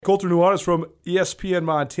Colter Nuanez from ESPN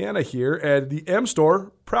Montana here, and the M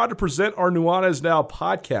Store, proud to present our Nuanez Now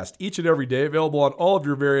podcast each and every day, available on all of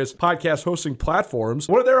your various podcast hosting platforms.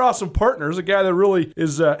 One of their awesome partners, a guy that really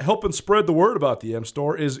is helping spread the word about the M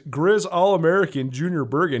Store, is Grizz All-American Junior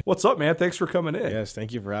Bergen. What's up, man? Thanks for coming in. Yes,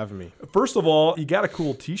 thank you for having me. First of all, you got a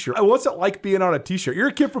cool t-shirt. What's it like being on a t-shirt? You're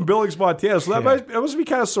a kid from Billings, Montana, so that must be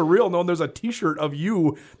kind of surreal knowing there's a t-shirt of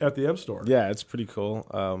you at the M Store. Yeah, it's pretty cool.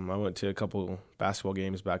 I went to a couple basketball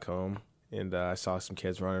games back home, and I saw some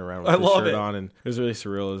kids running around with the shirt on, and it was really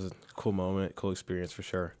surreal. It was a cool moment, cool experience for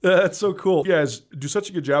sure. That's so cool. You guys do such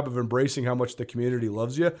a good job of embracing how much the community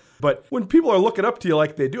loves you. But when people are looking up to you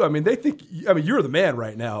like they do, they think, you're the man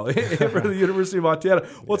right now for the University of Montana.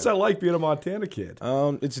 What's that like being a Montana kid?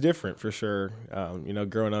 It's different for sure.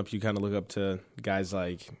 Growing up, you kind of look up to guys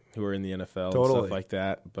like who are in the NFL and stuff like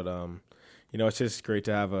that. But, it's just great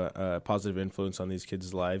to have a positive influence on these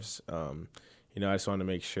kids' lives. I just want to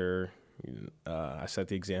make sure I set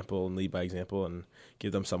the example and lead by example and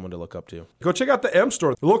give them someone to look up to. Go check out the M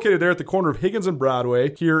Store. They're located there at the corner of Higgins and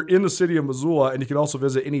Broadway here in the city of Missoula, and you can also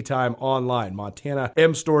visit anytime online,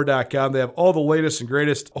 montanamstore.com. They have all the latest and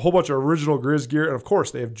greatest, a whole bunch of original Grizz gear, and of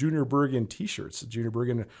course, they have Junior Bergen t-shirts. Junior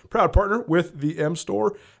Bergen, proud partner with the M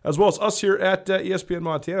Store, as well as us here at ESPN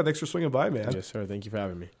Montana. Thanks for swinging by, man. Yes, sir. Thank you for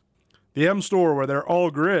having me. The M Store, where they're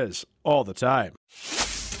all Grizz all the time.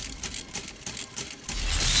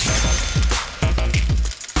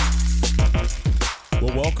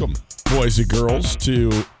 Well, welcome, boys and girls, to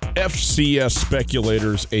FCS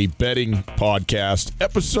Speculators, a betting podcast,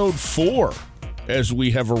 episode 4, as we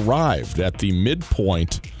have arrived at the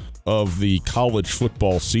midpoint of the college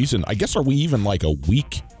football season. I guess, are we even like a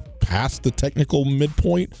week past the technical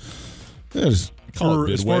midpoint? As far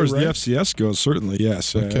as the FCS goes, certainly,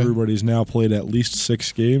 yes. Okay. Everybody's now played at least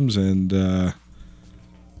 6 games, and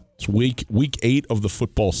it's week 8 of the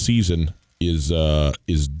football season is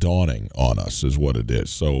dawning on us, is what it is.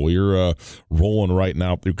 So we're rolling right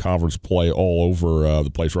now through conference play all over the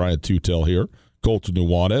place. Ryan Tutel here, Colter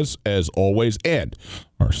Nuanez, as always, and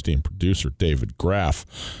our esteemed producer, David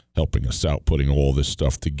Graff, helping us out, putting all this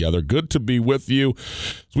stuff together. Good to be with you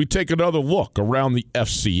as we take another look around the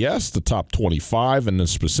FCS, the top 25, and then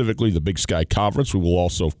specifically the Big Sky Conference. We will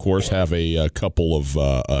also, of course, have a couple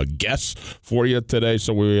of guests for you today,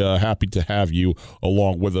 so we're happy to have you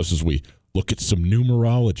along with us as we look at some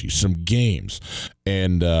numerology, some games,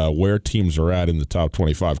 and where teams are at in the top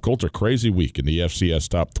 25. Colter, crazy week in the FCS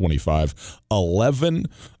top 25. 11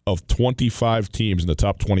 of 25 teams in the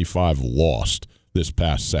top 25 lost this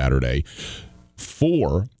past Saturday.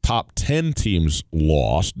 4 top 10 teams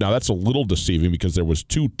lost. Now, that's a little deceiving because there was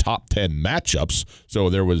 2 top 10 matchups, so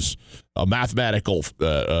there was a mathematical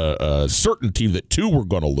certainty that 2 were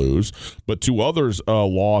going to lose, but 2 others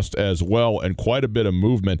lost as well, and quite a bit of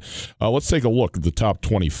movement. Let's take a look at the top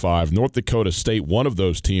 25. North Dakota State, one of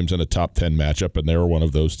those teams in a top 10 matchup, and they were one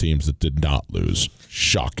of those teams that did not lose.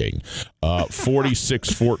 Shocking.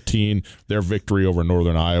 46-14, their victory over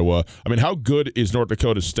Northern Iowa. How good is North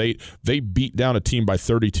Dakota State? They beat down a team by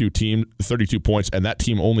 32 points, and that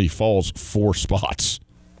team only falls 4 spots.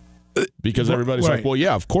 Because everybody's like, well,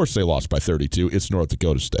 yeah, of course they lost by 32. It's North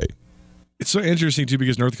Dakota State. It's so interesting, too,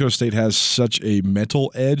 because North Dakota State has such a mental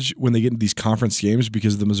edge when they get into these conference games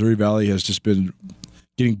because the Missouri Valley has just been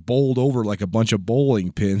getting bowled over like a bunch of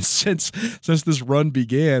bowling pins since this run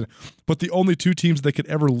began. But the only 2 teams that could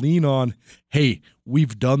ever lean on, hey,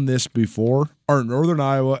 we've done this before, are Northern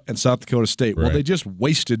Iowa and South Dakota State. Right. Well, they just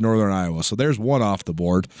wasted Northern Iowa, so there's one off the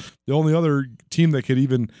board. The only other team that could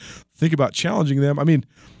even think about challenging them,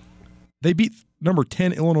 they beat number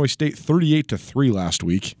 10 Illinois State 38-3 last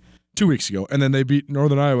week, 2 weeks ago, and then they beat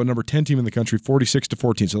Northern Iowa, number 10 team in the country,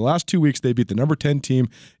 46-14. So the last 2 weeks they beat the number 10 team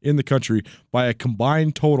in the country by a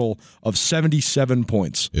combined total of 77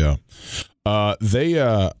 points. Yeah, I think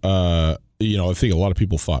a lot of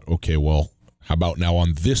people thought, okay, well, how about now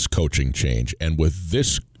on this coaching change and with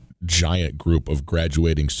this giant group of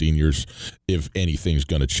graduating seniors, if anything's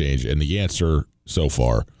going to change? And the answer so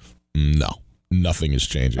far, no. Nothing is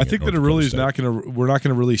changing. I think that it really is not going to. We're not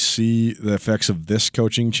going to really see the effects of this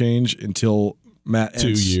coaching change until Matt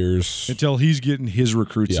ends, 2 years, until he's getting his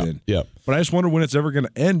recruits in. Yeah. But I just wonder when it's ever going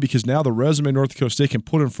to end because now the resume North Dakota State can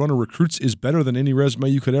put in front of recruits is better than any resume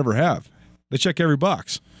you could ever have. They check every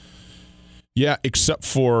box. Yeah, except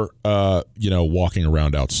for walking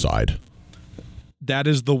around outside. That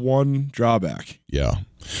is the one drawback. Yeah.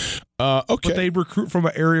 Okay. But they recruit from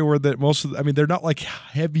an area where they're not like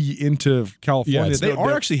heavy into California. Yeah, they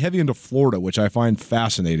are actually heavy into Florida, which I find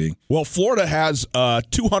fascinating. Well, Florida has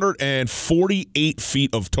 248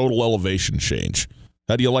 feet of total elevation change.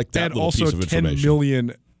 How do you like that and little also piece of information? 10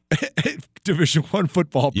 million Division I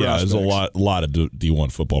football prospects. Yeah, there's a lot of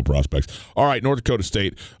D1 football prospects. All right, North Dakota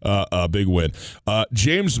State, a big win.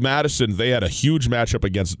 James Madison, they had a huge matchup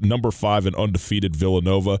against number 5 and undefeated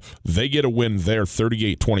Villanova. They get a win there,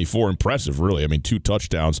 38-24. Impressive, really. I mean, 2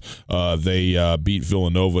 touchdowns. They beat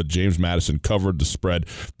Villanova. James Madison covered the spread.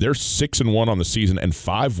 They're 6-1 on the season and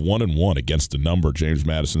 5-1-1 against the number. James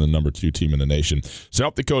Madison, the number 2 team in the nation.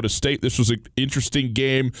 South Dakota State, this was an interesting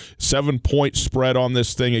game. 7-point spread on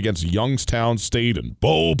this thing against Youngstown State and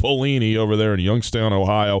Bo Pelini over there in Youngstown,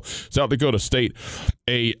 Ohio. South Dakota State,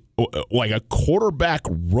 a quarterback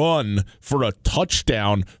run for a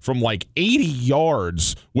touchdown from 80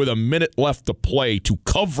 yards with a minute left to play to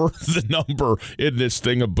cover the number in this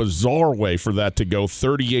thing. A bizarre way for that to go,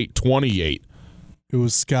 38-28. It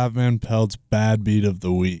was Scott Van Pelt's bad beat of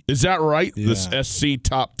the week. Is that right? Yeah. This SC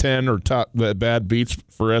top 10 or top bad beats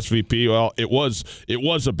for SVP. Well, it was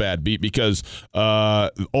a bad beat because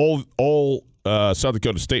all South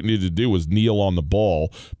Dakota State needed to do was kneel on the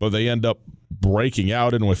ball, but they end up breaking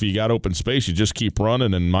out, and if you got open space, you just keep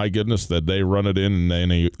running, and my goodness, that they run it in,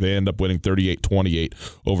 and they end up winning 38-28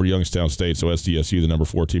 over Youngstown State, so SDSU, the number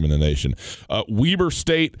 4 team in the nation. Weber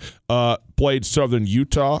State played Southern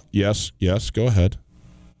Utah. Yes, go ahead.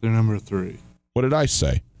 They're number 3. What did I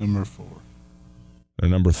say? Number 4. They're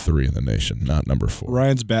number 3 in the nation, not number 4.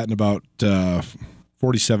 Ryan's batting about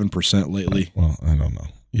 47% lately. Well, I don't know.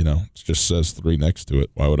 It just says 3 next to it.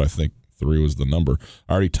 Why would I think 3 was the number?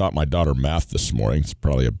 I already taught my daughter math this morning. It's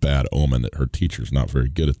probably a bad omen that her teacher's not very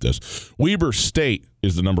good at this. Weber State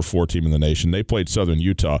is the number 4 team in the nation. They played Southern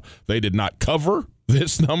Utah. They did not cover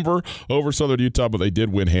this number over Southern Utah, but they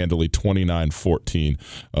did win handily 29-14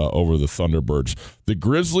 over the Thunderbirds. The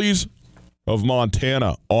Grizzlies of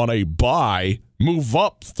Montana on a bye move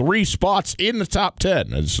up 3 spots in the top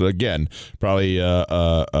 10. It's, again, probably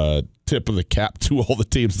a tip of the cap to all the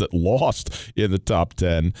teams that lost in the top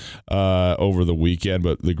 10 over the weekend.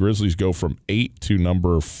 But the Grizzlies go from 8 to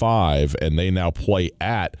number 5, and they now play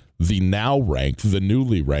at the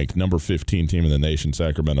newly ranked number 15 team in the nation,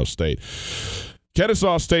 Sacramento State.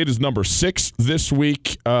 Kennesaw State is number 6 this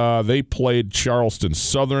week. They played Charleston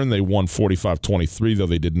Southern. They won 45-23, though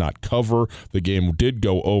they did not cover. The game did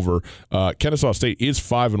go over. Kennesaw State is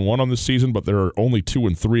 5-1 on this season, but they're only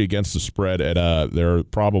 2-3 against the spread, and they're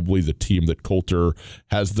probably the team that Coulter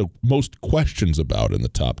has the most questions about in the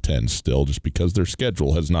top 10 still, just because their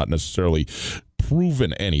schedule has not necessarily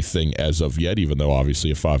proven anything as of yet, even though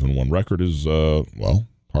obviously a 5-1 record is,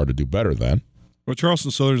 hard to do better than. Well,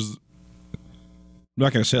 Charleston Southern's, I'm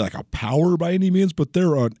not going to say a power by any means, but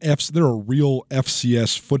they're a real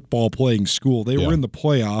FCS football playing school. They were in the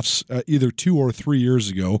playoffs either 2 or 3 years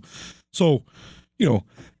ago. So,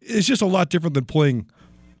 it's just a lot different than playing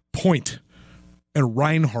Point and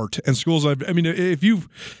Reinhardt and schools. If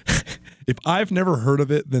I've never heard of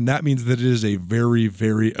it, then that means that it is a very,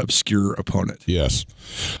 very obscure opponent. Yes,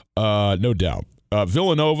 no doubt.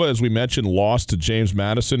 Villanova, as we mentioned, lost to James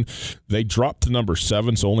Madison. They dropped to number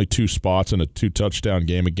 7, so only 2 spots in a 2-touchdown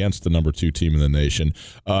game against the number 2 team in the nation.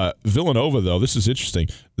 Villanova, though, this is interesting.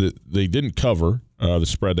 They didn't cover the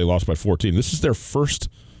spread. They lost by 14. This is their first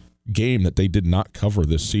game that they did not cover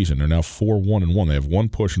this season. They're now 4-1-1. They have 1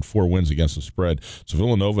 push and 4 wins against the spread. So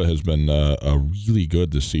Villanova has been really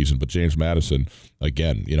good this season, but James Madison,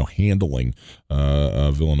 again, handling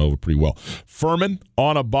Villanova pretty well. Furman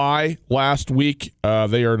on a bye last week.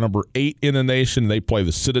 They are number 8 in the nation. They play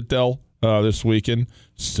the Citadel this weekend.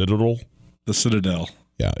 Citadel. The Citadel.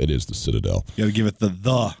 Yeah, it is the Citadel. You got to give it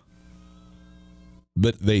the.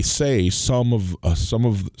 But they say some of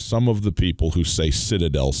the people who say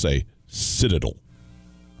Citadel say Citadel.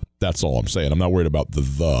 That's all I'm saying. I'm not worried about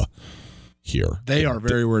the here. They are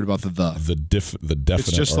very worried about the. The definite.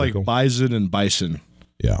 It's just article. like bison and bison.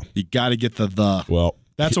 Yeah, you got to get the. Well,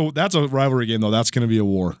 that's a rivalry game though. That's going to be a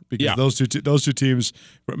war because those two teams,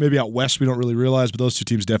 maybe out west we don't really realize, but those 2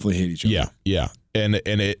 teams definitely hate each other. Yeah.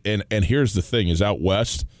 And here's the thing: is out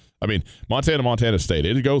west. I mean, Montana State.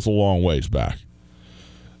 It goes a long ways back.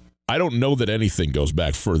 I don't know that anything goes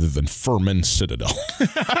back further than Furman Citadel.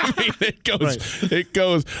 I mean, it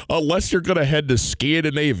goes, unless you're going to head to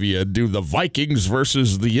Scandinavia, do the Vikings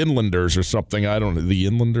versus the Inlanders or something. I don't know. The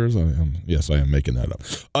Inlanders? Yes, I am making that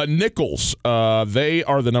up. Nichols, they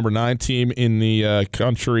are the number 9 team in the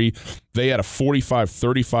country. They had a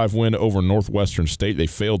 45-35 win over Northwestern State. They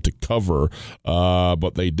failed to cover,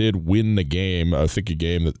 but they did win the game. I think a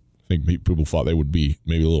game that I think people thought they would be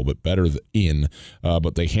maybe a little bit better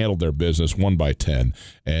but they handled their business, won by 10,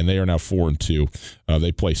 and they are now 4-2.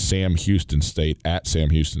 They play Sam Houston State at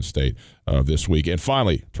Sam Houston State this week. And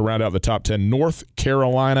finally, to round out the top 10, North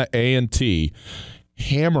Carolina A&T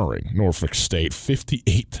hammering Norfolk State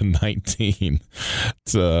 58-19.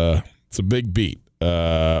 It's a big beat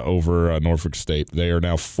over Norfolk State. They are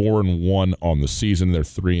now 4-1 on the season. They're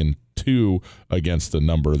 3-2 against the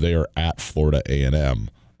number. They are at Florida A&M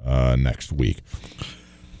next week.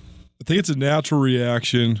 I think it's a natural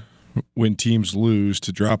reaction when teams lose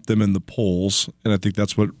to drop them in the polls, and I think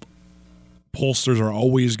that's what pollsters are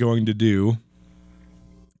always going to do.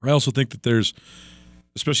 I also think that there's,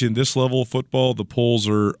 especially in this level of football, the polls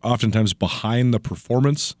are oftentimes behind the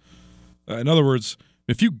performance. In other words,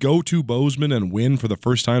 if you go to Bozeman and win for the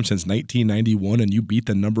first time since 1991 and you beat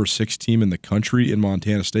the number 6 team in the country in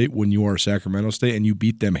Montana State when you are Sacramento State and you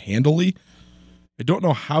beat them handily, I don't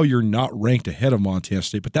know how you're not ranked ahead of Montana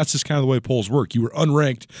State, but that's just kind of the way polls work. You were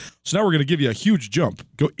unranked, so now we're going to give you a huge jump.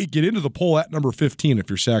 Go get into the poll at number 15 if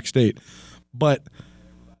you're Sac State. But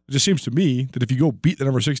it just seems to me that if you go beat the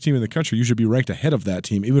number 6 team in the country, you should be ranked ahead of that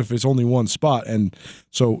team, even if it's only one spot. And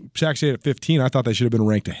so Sac State at 15, I thought they should have been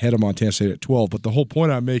ranked ahead of Montana State at 12. But the whole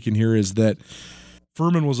point I'm making here is that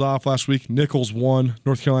Furman was off last week. Nichols won.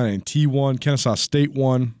 North Carolina A&T won. Kennesaw State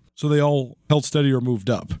won. So they all held steady or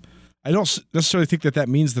moved up. I don't necessarily think that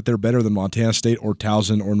means that they're better than Montana State or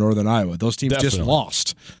Towson or Northern Iowa. Those teams just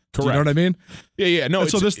lost. Correct. Do you know what I mean? Yeah. No. And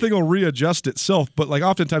so this thing will readjust itself. But like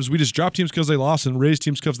oftentimes we just drop teams because they lost and raise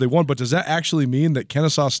teams because they won. But does that actually mean that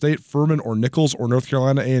Kennesaw State, Furman, or Nichols or North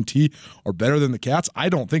Carolina A&T are better than the Cats? I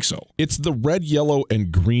don't think so. It's the red, yellow,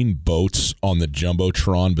 and green boats on the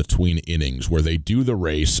Jumbotron between innings where they do the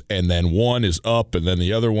race and then one is up and then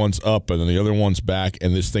the other one's up and then the other one's back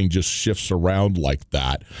and this thing just shifts around like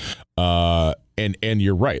that. And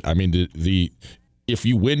you're right. I mean, if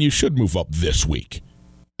you win, you should move up this week.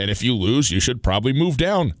 And if you lose, you should probably move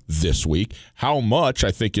down this week. How much, I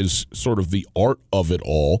think, is sort of the art of it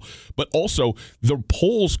all. But also, the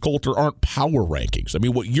polls, Coulter, aren't power rankings. I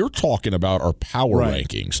mean, what you're talking about are power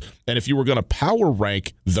rankings. And if you were going to power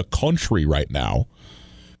rank the country right now,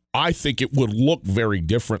 I think it would look very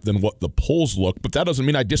different than what the polls look. But that doesn't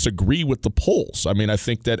mean I disagree with the polls. I mean, I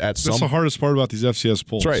think that that's the hardest part about these FCS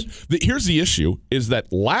polls. That's right. Here's the issue, is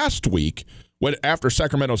that last week, after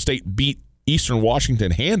Sacramento State beat Eastern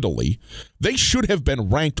Washington handily, they should have been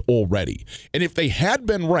ranked already. And if they had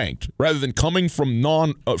been ranked, rather than coming from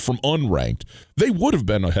unranked, they would have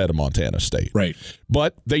been ahead of Montana State. Right.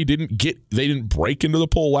 But they didn't break into the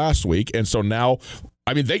poll last week, and so now,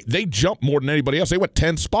 I mean, they jumped more than anybody else. They went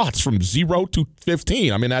 10 spots from 0 to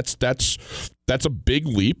 15. I mean, that's a big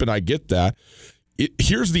leap, and I get that.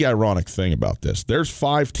 Here's the ironic thing about this. There's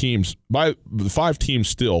 5 teams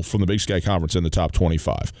still from the Big Sky Conference in the top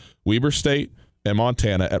 25. Weber State and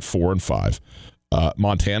Montana at 4 and 5.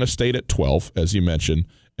 Montana State at 12, as you mentioned,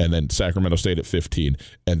 and then Sacramento State at 15.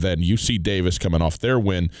 And then UC Davis coming off their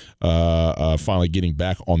win, finally getting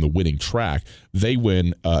back on the winning track. They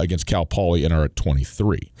win against Cal Poly and are at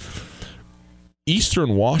 23.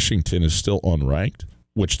 Eastern Washington is still unranked,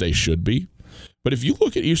 which they should be. But if you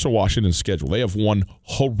look at Eastern Washington's schedule, they have one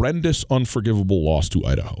horrendous, unforgivable loss to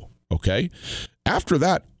Idaho. Okay? After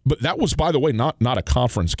that, but that was, by the way, not a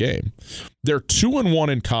conference game. They're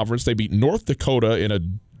 2-1 in conference. They beat North Dakota in a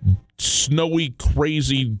snowy,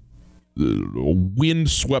 crazy,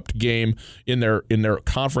 wind-swept game in their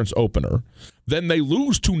conference opener. Then they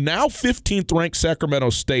lose to now 15th ranked Sacramento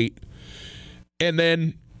State, and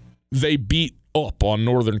then they beat up on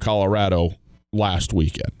Northern Colorado last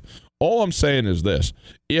weekend. All I'm saying is this.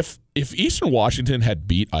 If Eastern Washington had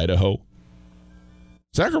beat Idaho,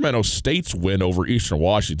 Sacramento State's win over Eastern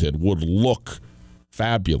Washington would look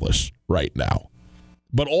fabulous right now.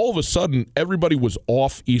 But all of a sudden, everybody was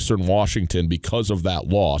off Eastern Washington because of that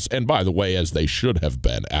loss. And by the way, as they should have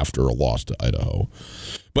been after a loss to Idaho.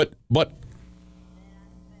 But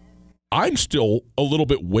I'm still a little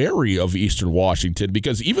bit wary of Eastern Washington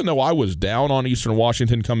because even though I was down on Eastern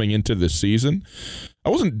Washington coming into this season, I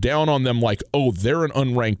wasn't down on them like, oh, they're an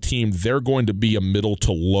unranked team. They're going to be a middle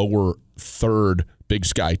to lower third Big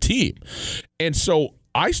Sky team. And so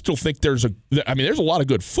I still think there's a lot of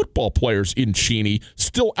good football players in Cheney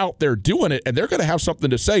still out there doing it, and they're going to have something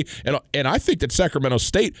to say. And I think that Sacramento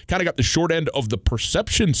State kind of got the short end of the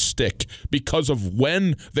perception stick because of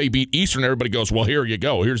when they beat Eastern. Everybody goes, well, here you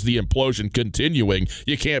go. Here's the implosion continuing.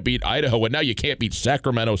 You can't beat Idaho, and now you can't beat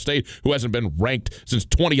Sacramento State, who hasn't been ranked since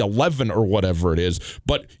 2011 or whatever it is.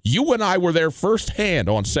 But you and I were there firsthand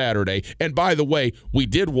on Saturday, and by the way, we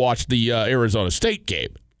did watch the Arizona State game.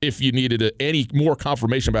 if you needed any more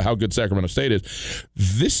confirmation about how good Sacramento State is.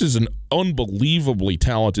 This is an unbelievably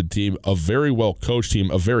talented team, a very well-coached team,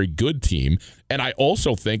 a very good team. And I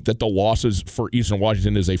also think that the losses for Eastern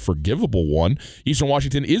Washington is a forgivable one. Eastern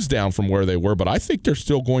Washington is down from where they were, but I think they're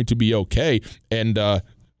still going to be okay. And,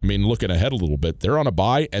 looking ahead a little bit, they're on a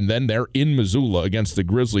bye, and then they're in Missoula against the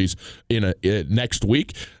Grizzlies next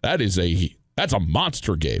week. That's a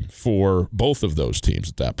monster game for both of those teams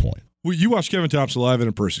at that point. Well, you watch Kevin Thompson live and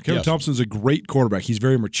in person. Kevin Thompson's a great quarterback. He's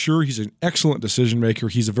very mature. He's an excellent decision maker.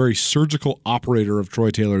 He's a very surgical operator of Troy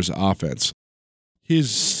Taylor's offense. His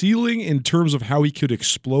ceiling in terms of how he could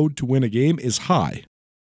explode to win a game is high,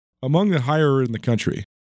 among the higher in the country.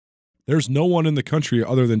 There's no one in the country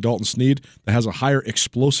other than Dalton Snead that has a higher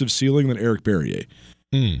explosive ceiling than Eric Barriere.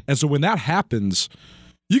 And so when that happens,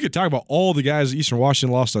 you could talk about all the guys that Eastern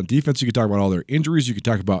Washington lost on defense. You could talk about all their injuries. You could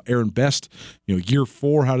talk about Aaron Best. Year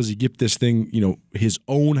 4, how does he get this thing, his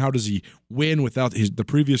own? How does he win without the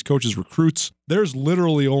previous coach's recruits? There's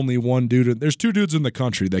literally only one dude. There's 2 dudes in the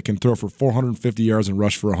country that can throw for 450 yards and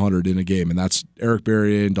rush for 100 in a game, and that's Eric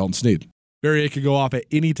Barriere and Dalton Snead. Barriere could go off at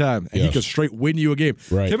any time, and he could straight win you a game.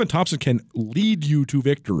 Right. Kevin Thompson can lead you to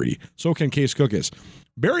victory. So can Case Cookus.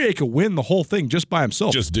 Barriere could win the whole thing just by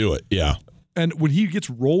himself. Just do it, yeah. And when he gets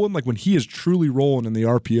rolling, like when he is truly rolling in the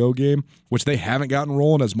RPO game, which they haven't gotten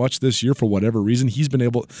rolling as much this year for whatever reason, teams have been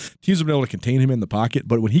able to contain him in the pocket.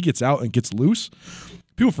 But when he gets out and gets loose,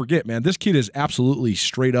 people forget, man, this kid is absolutely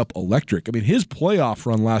straight up electric. I mean, his playoff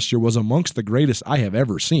run last year was amongst the greatest I have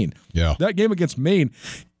ever seen. Yeah. That game against Maine,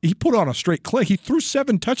 he put on a straight clinic. He threw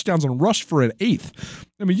 7 touchdowns and rushed for an 8th.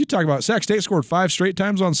 I mean, you talk about Sac State scored 5 straight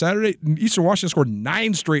times on Saturday. Eastern Washington scored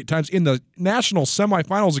 9 straight times in the national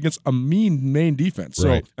semifinals against a mean Maine defense. So,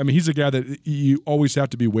 Right. I mean, he's a guy that you always have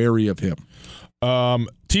to be wary of him.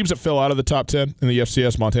 Teams that fell out of the top 10 in the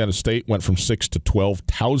FCS, Montana State went from 6 to 12.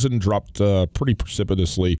 Towson dropped pretty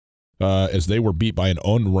precipitously as they were beat by an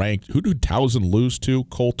unranked. Who did Towson lose to,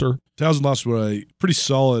 Coulter? Towson lost to a pretty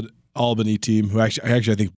solid Albany team who actually I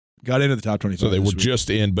think got into the top 25. So they were just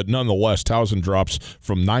in, but nonetheless, Towson drops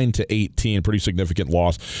from 9 to 18, pretty significant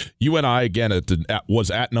loss. UNI, again, was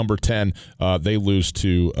at number 10. They lose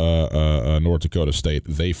to North Dakota State.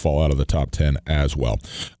 They fall out of the top 10 as well.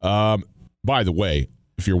 By the way,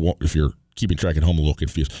 if you're keeping track at home, a little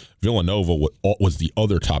confused, Villanova was the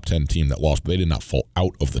other top 10 team that lost, but they did not fall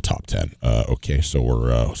out of the top 10. Okay, so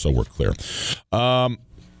we're clear.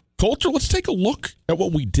 Coulter, let's take a look at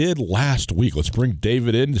what we did last week. Let's bring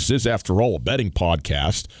David in. This is, after all, a betting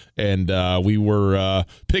podcast, and we were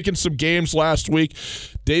picking some games last week.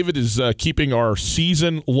 David is keeping our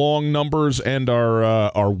season-long numbers and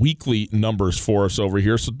our weekly numbers for us over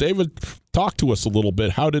here. So, David, talk to us a little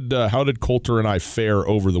bit. How did Coulter and I fare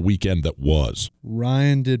over the weekend that was?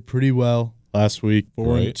 Ryan did pretty well last week,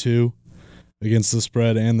 4-2. Against the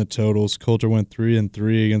spread and the totals. Coulter went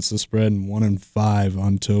 3-3 against the spread and 1-5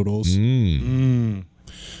 on totals. I'm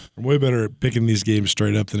way better at picking these games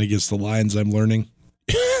straight up than against the lines, I'm learning.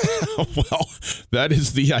 Well, that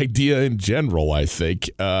is the idea in general, I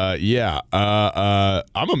think. I'm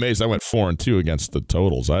amazed I went 4-2 against the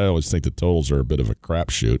totals. I always think the totals are a bit of a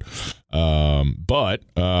crapshoot. But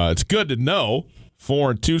it's good to know.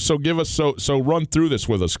 4-2. So give us run through this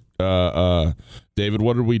with us, David.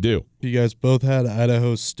 What did we do? You guys both had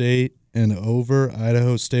Idaho State and over.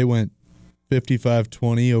 Idaho State went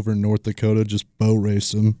 55-20 over North Dakota. Just boat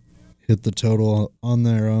raced them, hit the total on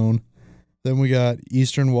their own. Then we got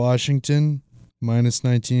Eastern Washington minus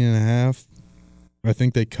 19.5. I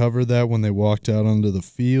think they covered that when they walked out onto the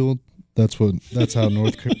field. That's how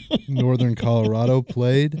Northern Colorado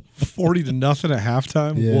played. 40-0 at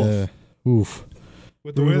halftime. Yeah. Oof.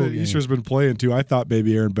 With the way that Eastern's been playing, too, I thought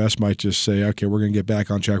maybe Aaron Best might just say, okay, we're going to get back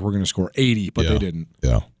on track. We're going to score 80, but they didn't.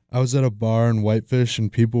 Yeah. I was at a bar in Whitefish,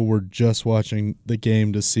 and people were just watching the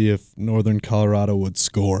game to see if Northern Colorado would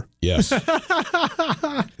score. Yes.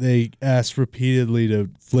 They asked repeatedly to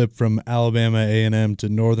flip from Alabama A&M to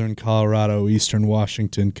Northern Colorado, Eastern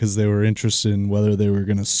Washington, because they were interested in whether they were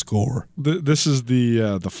going to score. This is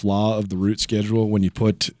the flaw of the route schedule. When you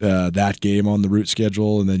put that game on the route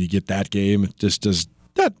schedule and then you get that game, it just does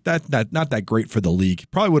not that great for the league.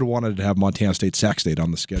 Probably would have wanted to have Montana State, Sac State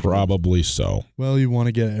on the schedule. Probably so. Well, you want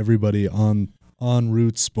to get everybody on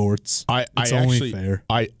route sports. It's only fair.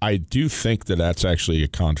 I do think that's actually a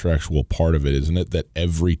contractual part of it, isn't it? That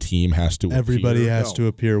every team has to Everybody appear? has to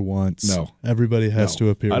appear once. No. Everybody has to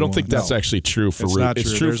appear once. I don't think that's actually true for it's route. Not it's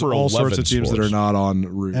true. true There's for all 11 sorts of teams sports. that are not on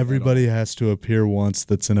route. Everybody has to appear once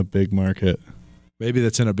that's in a big market. Maybe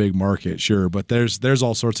that's in a big market, sure, but there's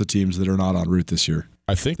all sorts of teams that are not on route this year.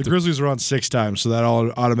 I think the Grizzlies are on 6 times, so that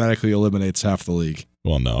automatically eliminates half the league.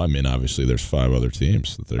 Well, no, I mean, obviously there's 5 other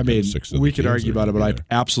teams. We could argue about it, but I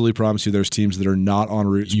absolutely promise you there's teams that are not on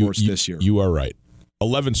Root Sports this year. You are right.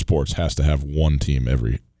 11 Sports has to have one team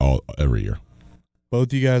every year.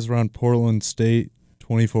 Both you guys were on Portland State,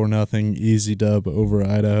 24-0, easy dub over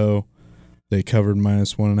Idaho. They covered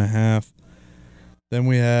 -1.5. Then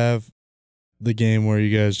we have the game where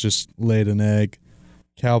you guys just laid an egg.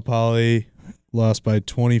 Cal Poly lost by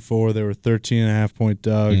 24. They were 13.5-point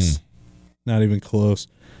dogs. Not even close.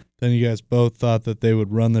 Then you guys both thought that they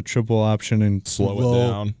would run the triple option and slow it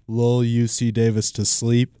down. Lull UC Davis to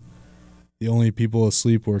sleep. The only people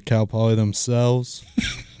asleep were Cal Poly themselves.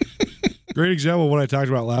 Great example of what I talked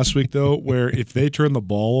about last week, though, where if they turn the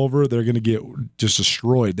ball over, they're going to get just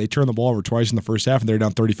destroyed. They turned the ball over twice in the first half, and they're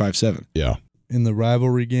down 35-7. Yeah. In the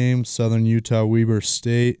rivalry game, Southern Utah, Weber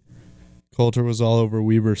State, Coulter was all over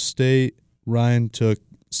Weber State. Ryan took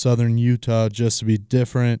Southern Utah just to be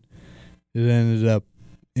different. It ended up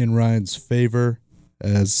in Ryan's favor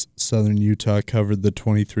as Southern Utah covered the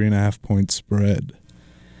 23.5-point spread.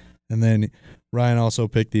 And then Ryan also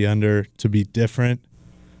picked the under to be different.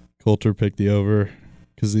 Coulter picked the over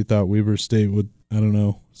because he thought Weber State would,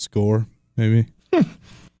 score maybe.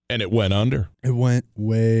 And it went under. It went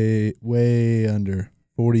way, way under.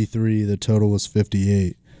 43. The total was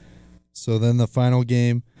 58. So then the final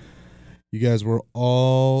game, you guys were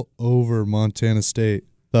all over Montana State.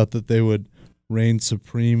 Thought that they would reign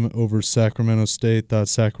supreme over Sacramento State. Thought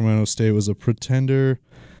Sacramento State was a pretender.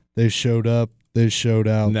 They showed up. They showed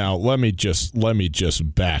out. Now let me just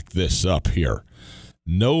back this up here.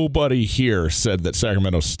 Nobody here said that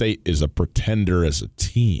Sacramento State is a pretender as a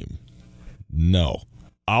team. No.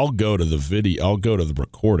 I'll go to the video. I'll go to the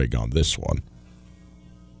recording on this one.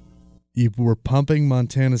 You were pumping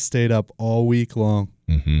Montana State up all week long.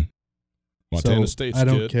 Mm-hmm. Montana State's good.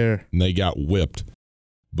 I don't care. And they got whipped.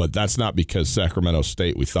 But that's not because Sacramento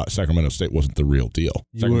State, we thought Sacramento State wasn't the real deal.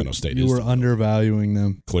 Sacramento State is. You were undervaluing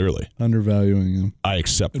them. Clearly. Undervaluing them. I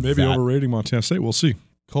accept and maybe that. Overrating Montana State. We'll see.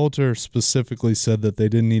 Coulter specifically said that they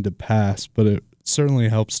didn't need to pass, but it certainly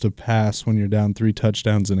helps to pass when you're down 3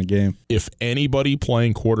 touchdowns in a game. If anybody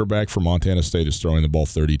playing quarterback for Montana State is throwing the ball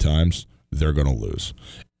 30 times, they're going to lose.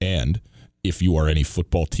 And if you are any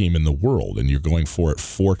football team in the world and you're going for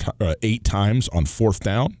it 8 times on 4th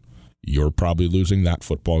down, you're probably losing that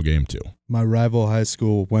football game too. My rival high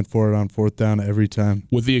school went for it on 4th down every time.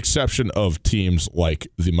 With the exception of teams like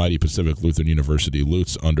the mighty Pacific Lutheran University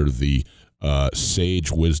Lutz under the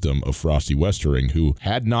sage wisdom of Frosty Westering, who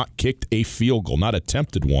had not kicked a field goal, not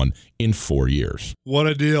attempted one, in 4 years. What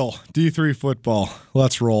a deal. D3 football.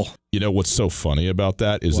 Let's roll. You know what's so funny about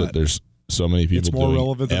that is that there's so many people doing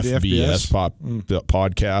relevant than FBS the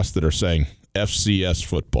podcasts that are saying FCS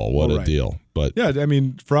football. What a deal. But yeah, I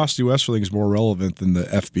mean, Frosty Westerling is more relevant than the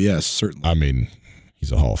FBS, certainly. I mean,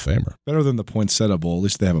 he's a Hall of Famer. Better than the Poinsettia Bowl. At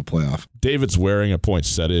least they have a playoff. David's wearing a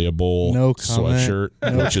Poinsettia Bowl sweatshirt,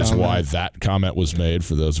 which is why that comment was made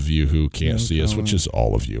for those of you who can't see us, which is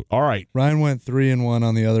all of you. All right. Ryan went 3-1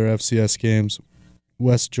 on the other FCS games.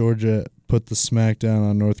 West Georgia put the smackdown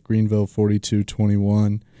on North Greenville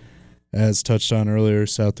 42-21. As touched on earlier,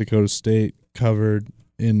 South Dakota State covered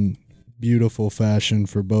in beautiful fashion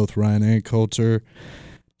for both Ryan and Coulter.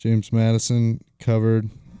 James Madison covered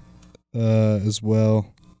as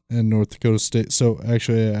well, and North Dakota State. So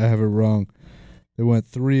actually, I have it wrong. They went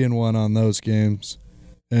 3-1 on those games,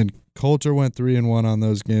 and Coulter went 3-1 on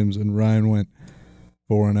those games, and Ryan went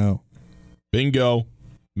 4-0. Bingo.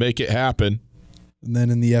 Make it happen. And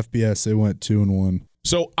then in the FBS, they went 2-1.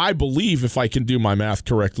 So I believe, if I can do my math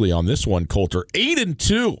correctly on this one, Coulter,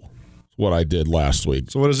 8-2. What I did last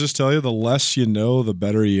week. So what does this tell you? The less you know, the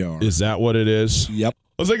better you are. Is that what it is? Yep.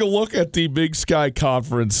 Let's take a look at the Big Sky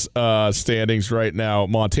Conference standings right now.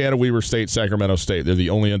 Montana, Weber State, Sacramento State. They're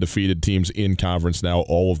the only undefeated teams in conference now,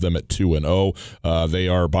 all of them at 2-0. They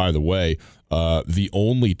are, by the way, the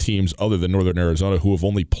only teams other than Northern Arizona who have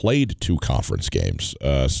only played 2 conference games.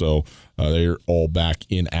 So they're all back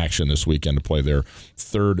in action this weekend to play their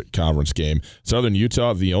 3rd conference game. Southern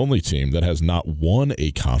Utah, the only team that has not won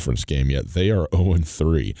a conference game yet. They are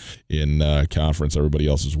 0-3 in conference. Everybody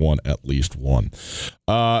else has won at least one.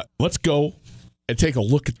 Let's go and take a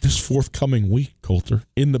look at this forthcoming week, Coulter.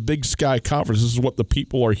 In the Big Sky Conference, this is what the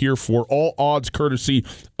people are here for. All odds courtesy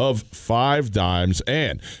of 5 Dimes.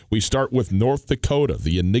 And we start with North Dakota,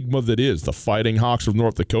 the enigma that is the Fighting Hawks of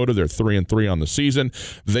North Dakota. They're 3-3 on the season.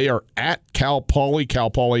 They are at Cal Poly. Cal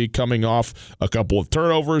Poly coming off a couple of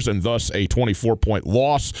turnovers and thus a 24-point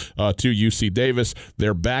loss to UC Davis.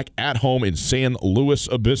 They're back at home in San Luis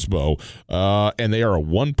Obispo, and they are a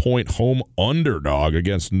 1-point home underdog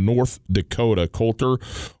against North Dakota. Coulter,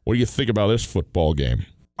 what do you think about this football game?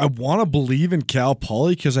 I want to believe in Cal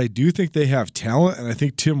Poly because I do think they have talent, and I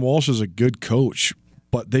think Tim Walsh is a good coach.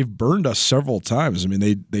 But they've burned us several times. I mean,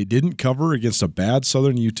 they didn't cover against a bad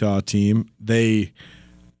Southern Utah team. They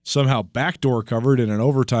somehow backdoor covered in an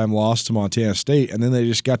overtime loss to Montana State, and then they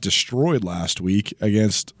just got destroyed last week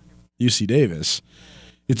against UC Davis.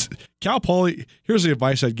 It's Cal Poly. Here's the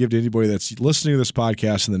advice I'd give to anybody that's listening to this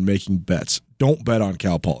podcast and then making bets. Don't bet on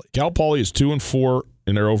Cal Poly. Cal Poly is 2-4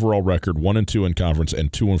 in their overall record, 1-2 in conference,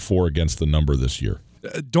 and 2-4 against the number this year.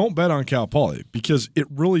 Don't bet on Cal Poly because it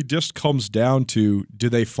really just comes down to, do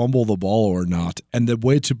they fumble the ball or not? And the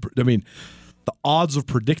way to, the odds of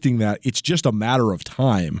predicting that, it's just a matter of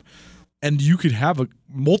time. And you could have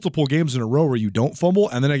multiple games in a row where you don't fumble,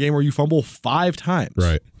 and then a game where you fumble 5 times.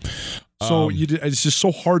 Right. So it's just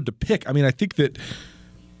so hard to pick. I mean, I think that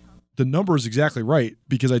the number is exactly right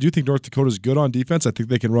because I do think North Dakota is good on defense. I think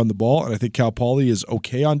they can run the ball, and I think Cal Poly is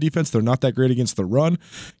okay on defense. They're not that great against the run.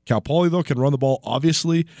 Cal Poly, though, can run the ball,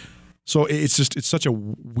 obviously. So it's such a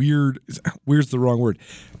weird's the wrong word.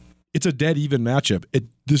 It's a dead even matchup.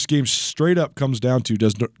 This game straight up comes down to,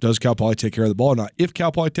 does Cal Poly take care of the ball or not? If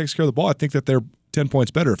Cal Poly takes care of the ball, I think that they're 10 points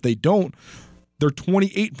better. If they don't, they're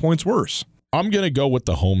 28 points worse. I'm going to go with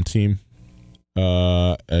the home team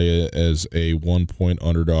as a 1-point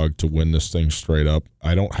underdog to win this thing straight up.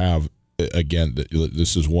 I don't have, again,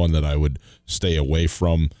 this is one that I would stay away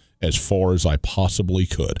from as far as I possibly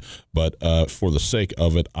could. But for the sake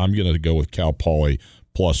of it, I'm going to go with Cal Poly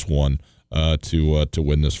 +1 to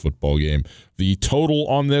win this football game. The total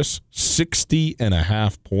on this,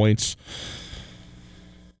 60.5 points.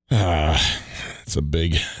 That's a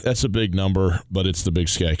big number, but it's the Big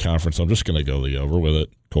Sky Conference. I'm just going to go the over with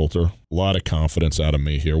it, Coulter. A lot of confidence out of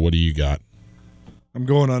me here. What do you got? I'm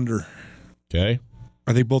going under. Okay.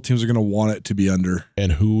 I think both teams are going to want it to be under.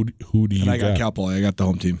 And who do you got? I got Cal Poly. I got the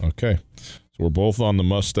home team. Okay. So we're both on the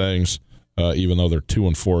Mustangs, even though they're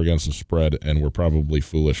 2-4 against the spread, and we're probably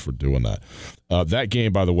foolish for doing that. That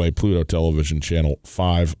game, by the way, Pluto Television Channel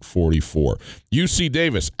 544. UC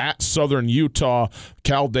Davis at Southern Utah.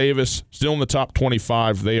 Cal Davis still in the top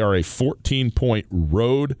 25. They are a 14-point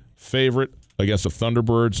road favorite against the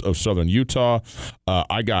Thunderbirds of Southern Utah.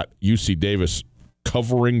 I got UC Davis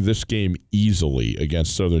covering this game easily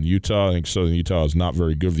against Southern Utah. I think Southern Utah is not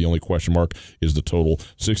very good. The only question mark is the total.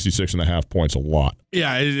 66.5 points, a lot.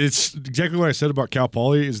 Yeah, it's exactly what I said about Cal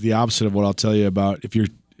Poly is the opposite of what I'll tell you about if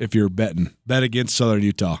you're betting. Bet against Southern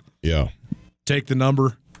Utah. Yeah. Take the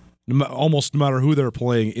number, almost no matter who they're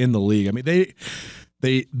playing in the league. I mean,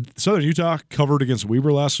 they Southern Utah covered against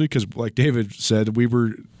Weber last week because, like David said,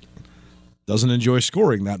 Weber doesn't enjoy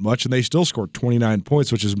scoring that much, and they still scored 29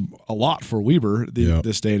 points, which is a lot for Weber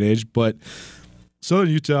this day and age. But Southern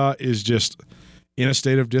Utah is just in a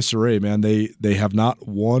state of disarray, man. They have not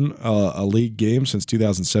won a league game since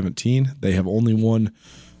 2017. They have only won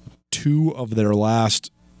 2 of their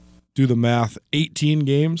last, do the math, 18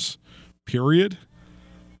 games, period.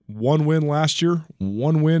 1 win last year,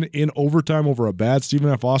 1 win in overtime over a bad Stephen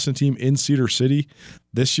F. Austin team in Cedar City.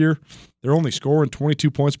 This year, they're only scoring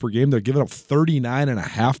 22 points per game. They're giving up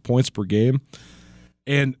 39.5 points per game.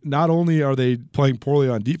 And not only are they playing poorly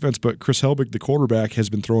on defense, but Chris Helbig, the quarterback, has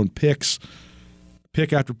been throwing picks,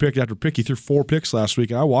 pick after pick after pick. He threw 4 picks last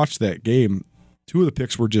week, and I watched that game. 2 of the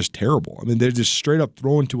picks were just terrible. I mean, they're just straight up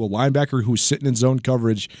throwing to a linebacker who's sitting in zone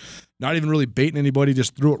coverage, not even really baiting anybody,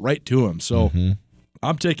 just threw it right to him. So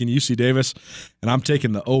I'm taking UC Davis, and I'm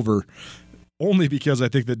taking the over only because I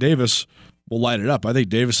think that Davis will light it up. I think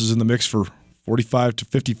Davis is in the mix for 45 to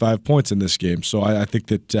 55 points in this game. So I think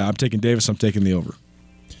that I'm taking Davis. I'm taking the over.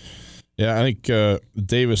 Yeah, I think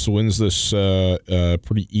Davis wins this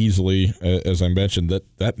pretty easily. As I mentioned,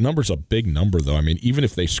 that number's a big number, though. I mean, even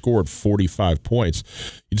if they scored 45 points,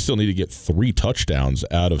 you'd still need to get 3 touchdowns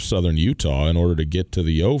out of Southern Utah in order to get to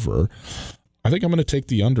the over. I think I'm going to take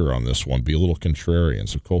the under on this one, be a little contrarian.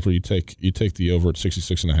 So, Coulter, you take the over at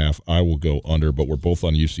 66.5. I will go under, but we're both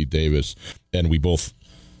on UC Davis, and we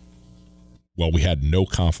had no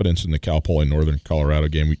confidence in the Cal Poly Northern Colorado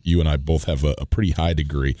game. You and I both have a pretty high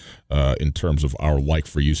degree in terms of our like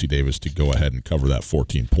for UC Davis to go ahead and cover that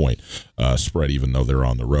 14-point spread, even though they're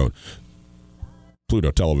on the road.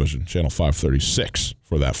 Pluto Television, Channel 536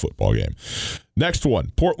 for that football game. Next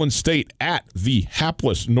one, Portland State at the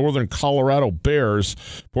hapless Northern Colorado Bears.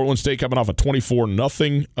 Portland State coming off a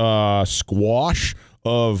 24-0 squash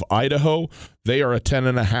of Idaho. They are a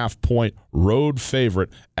 10.5-point road favorite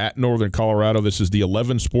at Northern Colorado. This is the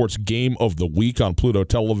 11 Sports Game of the Week on Pluto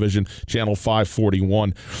Television, Channel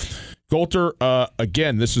 541. Coulter,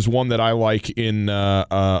 again, this is one that I like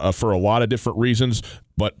for a lot of different reasons,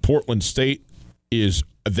 but Portland State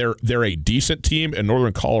they're a decent team, and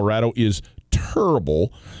Northern Colorado is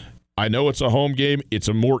terrible. I know it's a home game. It's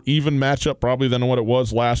a more even matchup probably than what it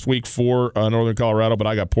was last week for Northern Colorado, but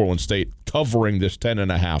I got Portland State covering this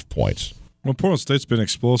 10.5 points. Well, Portland State's been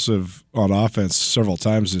explosive on offense several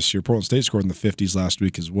times this year. Portland State scored in the 50s last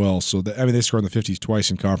week as well. So, they scored in the 50s twice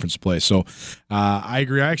in conference play. So, I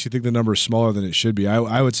agree. I actually think the number is smaller than it should be.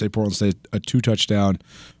 I would say Portland State a 2-touchdown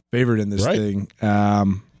favorite in this thing.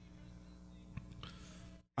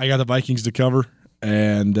 I got the Vikings to cover,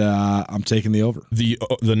 and I'm taking the over.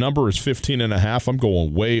 The number is 15.5. I'm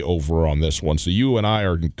going way over on this one. So you and I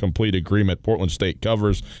are in complete agreement. Portland State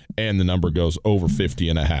covers, and the number goes over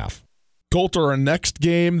 50.5. Coulter, our next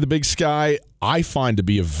game, the Big Sky, I find to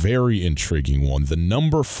be a very intriguing one. The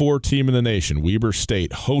number 4 team in the nation, Weber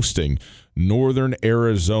State, hosting Northern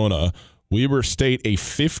Arizona. Weber State, a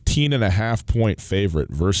 15.5-point favorite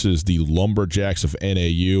versus the Lumberjacks of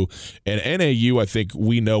NAU. And NAU, I think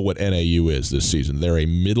we know what NAU is this season. They're a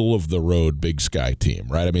middle-of-the-road Big Sky team,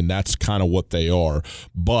 right? I mean, that's kind of what they are.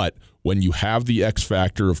 But when you have the X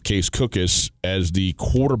factor of Case Cookus as the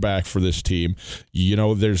quarterback for this team, you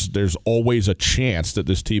know, there's always a chance that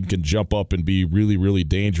this team can jump up and be really, really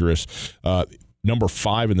dangerous. Number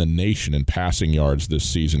 5 in the nation in passing yards this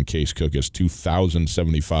season, Case Cookus,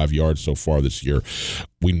 2,075 yards so far this year.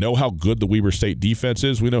 We know how good the Weber State defense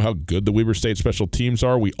is. We know how good the Weber State special teams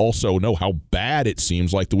are. We also know how bad it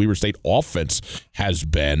seems like the Weber State offense has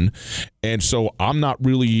been. And so I'm not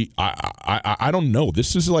really I don't know.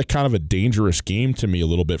 This is like kind of a dangerous game to me a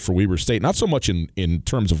little bit for Weber State. Not so much in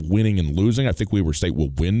terms of winning and losing. I think Weber State will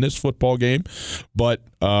win this football game. But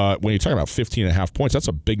when you're talking about 15.5 points, that's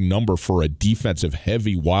a big number for a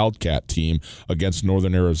defensive-heavy Wildcat team against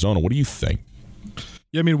Northern Arizona. What do you think?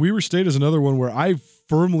 Yeah, I mean, Weber State is another one where I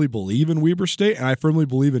firmly believe in Weber State, and I firmly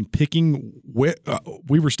believe in picking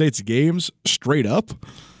Weber State's games straight up.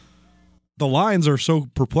 The lines are so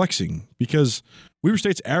perplexing because Weber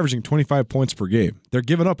State's averaging 25 points per game. They're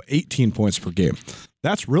giving up 18 points per game.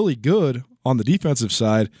 That's really good on the defensive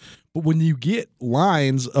side, but when you get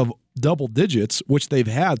lines of double digits, which they've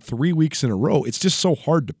had 3 weeks in a row, it's just so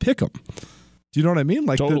hard to pick them. Do you know what I mean?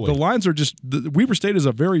 Like totally. The lines are just Weber State is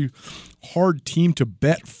a very hard team to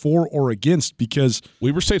bet for or against because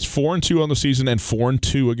Weber State's 4-2 on the season and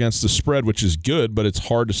 4-2 against the spread, which is good, but it's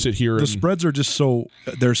hard to sit here. The spreads are just so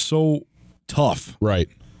tough. Right.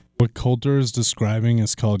 What Coulter is describing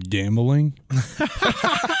is called gambling.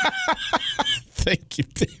 Thank you,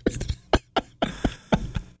 David.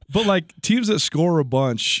 But like teams that score a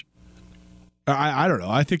bunch. I don't know.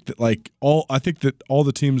 I think that all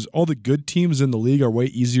the teams, all the good teams in the league are way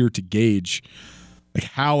easier to gauge, like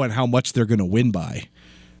how and how much they're going to win by,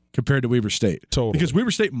 compared to Weber State. Totally. Because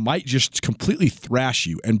Weber State might just completely thrash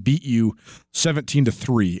you and beat you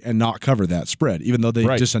 17-3 and not cover that spread, even though they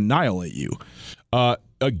just annihilate you.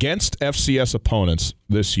 Against FCS opponents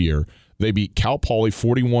this year, they beat Cal Poly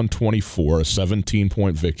 41-24, a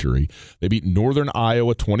 17-point victory. They beat Northern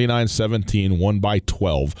Iowa 29-17, won by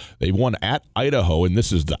 12. They won at Idaho, and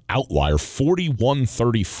this is the outlier,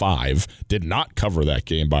 41-35. Did not cover that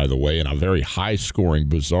game, by the way, in a very high-scoring,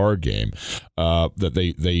 bizarre game that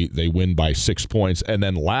they win by 6 points. And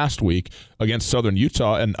then last week against Southern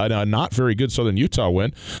Utah, and a not very good Southern Utah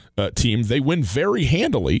team, they win very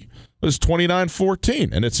handily. It was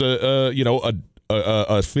 29-14, and it's a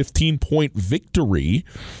 15-point victory,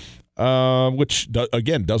 which,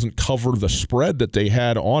 again, doesn't cover the spread that they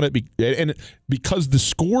had on it. And because the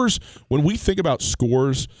scores, when we think about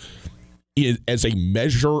scores as a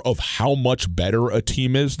measure of how much better a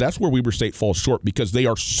team is, that's where Weber State falls short because they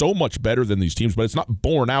are so much better than these teams, but it's not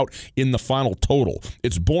borne out in the final total.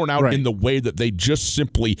 It's borne out in the way that they just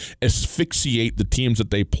simply asphyxiate the teams that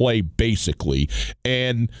they play, basically.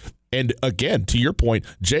 And again, to your point,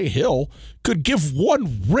 Jay Hill could give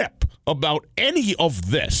one rip about any of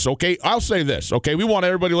this, okay? I'll say this, okay? We want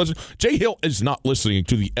everybody to listen. Jay Hill is not listening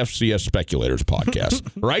to the FCS Speculators podcast,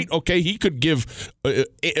 right? Okay, he could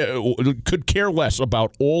could care less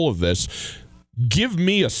about all of this. Give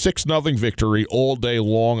me a 6-0 victory all day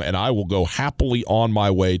long, and I will go happily on my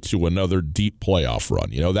way to another deep playoff run.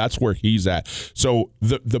 You know, that's where he's at. So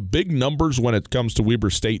the big numbers when it comes to Weber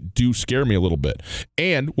State do scare me a little bit.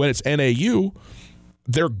 And when it's NAU,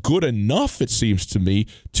 they're good enough, it seems to me,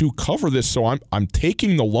 to cover this. So I'm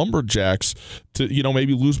taking the Lumberjacks to,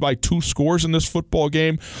 maybe lose by 2 scores in this football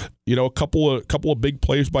game. A couple of big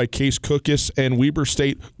plays by Case Cookus, and Weber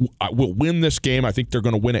State will win this game. I think they're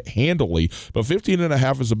going to win it handily, but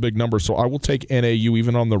 15.5 is a big number, so I will take NAU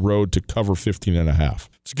even on the road to cover 15.5.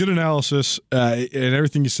 It's good analysis, and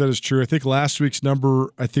everything you said is true. I think last week's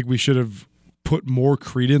number, I think we should have put more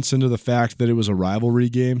credence into the fact that it was a rivalry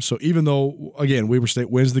game. So even though, again, Weber State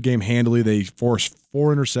wins the game handily, they force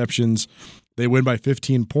 4 interceptions, they win by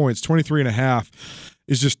 15 points, 23.5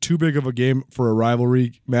 is just too big of a game for a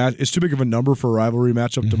rivalry match. It's too big of a number for a rivalry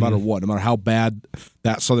matchup no matter what, no matter how bad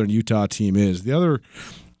that Southern Utah team is. The other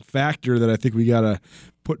factor that I think we got to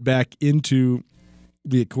put back into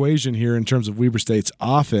the equation here in terms of Weber State's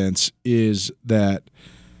offense is that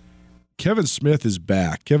Kevin Smith is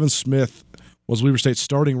back. Kevin Smith was Weber State's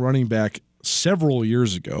starting running back several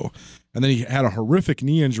years ago, and then he had a horrific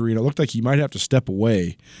knee injury, and it looked like he might have to step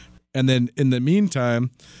away. And then in the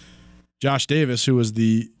meantime, Josh Davis, who was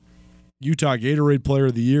the Utah Gatorade Player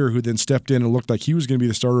of the Year, who then stepped in and looked like he was going to be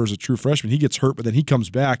the starter as a true freshman, he gets hurt, but then he comes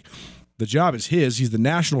back. The job is his. He's the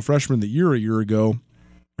National Freshman of the Year a year ago,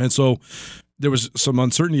 and so there was some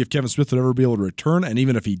uncertainty if Kevin Smith would ever be able to return, and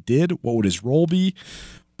even if he did, what would his role be?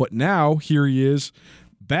 But now here he is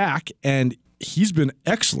back, and he's been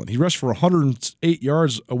excellent. He rushed for 108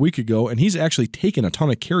 yards a week ago, and he's actually taken a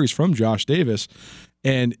ton of carries from Josh Davis.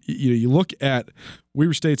 And you look at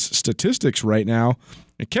Weber State's statistics right now,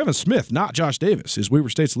 and Kevin Smith, not Josh Davis, is Weber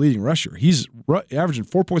State's leading rusher. He's averaging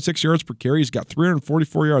 4.6 yards per carry. He's got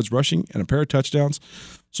 344 yards rushing and a pair of touchdowns.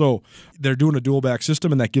 So they're doing a dual back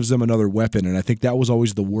system, and that gives them another weapon. And I think that was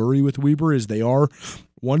always the worry with Weber is they are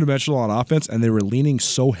one-dimensional on offense, and they were leaning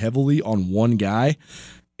so heavily on one guy.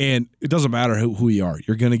 And it doesn't matter who you are.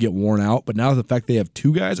 You're going to get worn out. But now the fact they have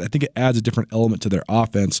 2 guys, I think it adds a different element to their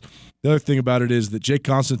offense. The other thing about it is that Jake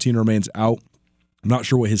Constantine remains out. I'm not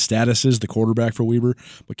sure what his status is, the quarterback for Weber.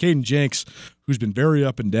 But Caden Jenks, who's been very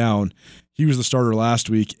up and down, he was the starter last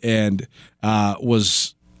week and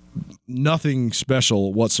was nothing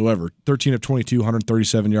special whatsoever. 13 of 22,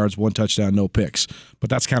 137 yards, 1 touchdown, no picks. But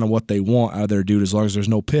that's kind of what they want out of their dude. As long as there's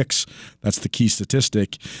no picks, that's the key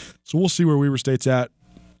statistic. So we'll see where Weber State's at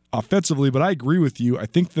offensively, but I agree with you. I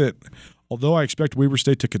think that although I expect Weber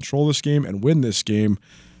State to control this game and win this game,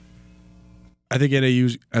 I think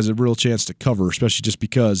NAU has a real chance to cover, especially just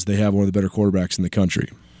because they have one of the better quarterbacks in the country.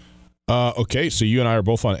 Okay, so you and I are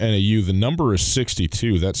both on NAU. The number is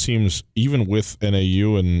 62. That seems, even with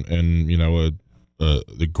NAU and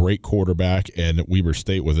the great quarterback and Weber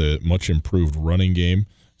State with a much improved running game,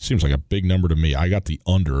 seems like a big number to me. I got the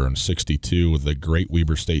under on 62 with the great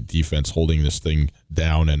Weber State defense holding this thing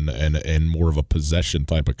down and more of a possession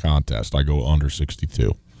type of contest. I go under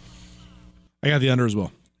 62. I got the under as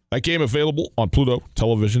well. That game available on Pluto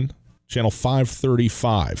Television, channel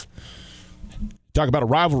 535. Talk about a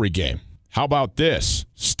rivalry game. How about this?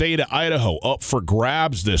 State of Idaho up for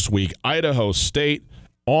grabs this week. Idaho State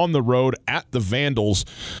on the road at the Vandals.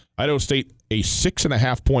 Idaho State a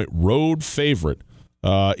 6.5-point road favorite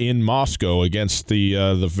in Moscow against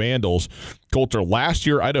the Vandals. Coulter, last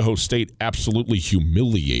year Idaho State absolutely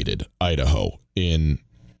humiliated Idaho in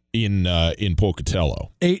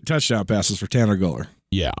Pocatello. 8 touchdown passes for Tanner Guller.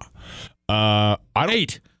 Yeah.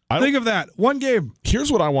 8. Think of that. One game.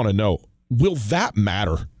 Here's what I want to know. Will that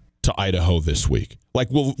matter to Idaho this week? Like,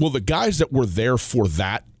 will the guys that were there for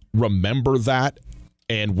that remember that?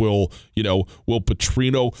 And will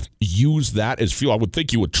Petrino use that as fuel? I would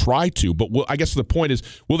think you would try to, but I guess the point is,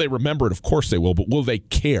 will they remember it? Of course they will, but will they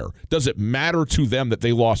care? Does it matter to them that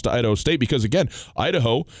they lost to Idaho State? Because, again,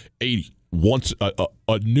 Idaho, once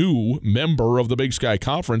a new member of the Big Sky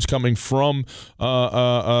Conference coming from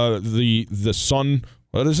the Sun,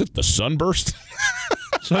 what is it? The Sunburst?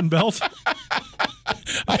 Sun Belt?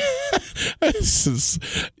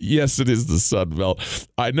 Yes, it is the Sun Belt.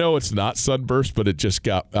 I know it's not Sunburst, but it just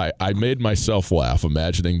got. I made myself laugh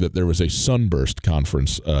imagining that there was a Sunburst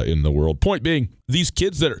conference in the world. Point being, these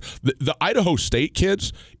kids that are the Idaho State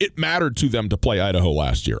kids, it mattered to them to play Idaho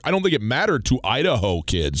last year. I don't think it mattered to Idaho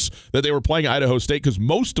kids that they were playing Idaho State because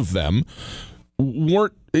most of them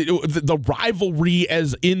weren't. The rivalry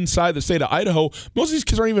as inside the state of Idaho, most of these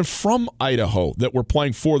kids aren't even from Idaho that were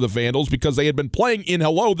playing for the Vandals because they had been playing in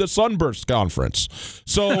the Sunburst Conference.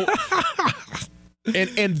 So,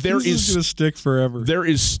 and there this is going to stick forever. There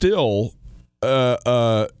is still,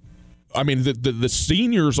 the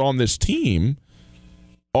seniors on this team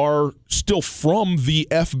are still from the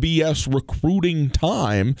FBS recruiting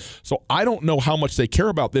time, so I don't know how much they care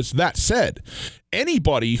about this. That said,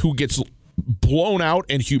 anybody who gets blown out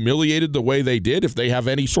and humiliated the way they did, if they have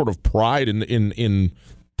any sort of pride in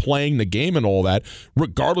playing the game and all that,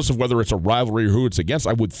 regardless of whether it's a rivalry or who it's against,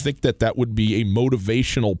 I would think that would be a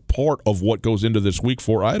motivational part of what goes into this week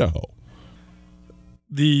for Idaho.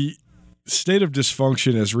 The state of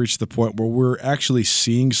dysfunction has reached the point where we're actually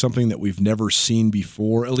seeing something that we've never seen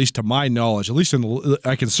before, at least to my knowledge, at least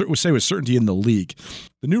I can say with certainty in the league.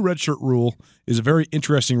 The new redshirt rule is a very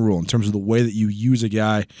interesting rule in terms of the way that you use a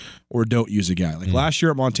guy or don't use a guy. Like last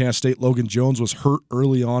year at Montana State, Logan Jones was hurt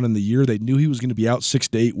early on in the year. They knew he was going to be out 6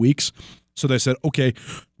 to 8 weeks. So they said, okay,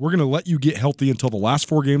 we're going to let you get healthy until the last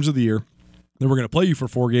 4 games of the year. Then we're going to play you for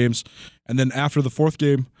 4 games. And then after the 4th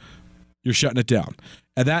game, you're shutting it down.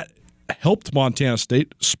 And that helped Montana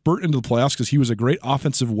State spurt into the playoffs because he was a great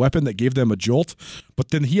offensive weapon that gave them a jolt. But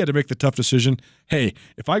then he had to make the tough decision, hey,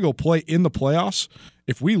 if I go play in the playoffs,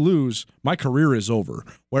 if we lose, my career is over.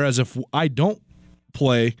 Whereas if I don't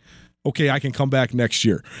play, okay, I can come back next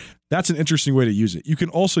year. That's an interesting way to use it. You can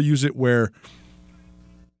also use it where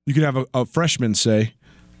you can have a freshman, say,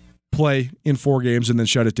 play in 4 games and then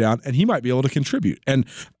shut it down, and he might be able to contribute. And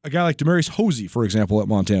a guy like Demarius Hosey, for example, at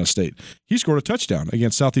Montana State, he scored a touchdown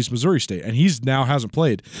against Southeast Missouri State, and he's now hasn't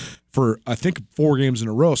played for, I think, 4 games in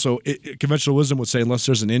a row. So conventional wisdom would say unless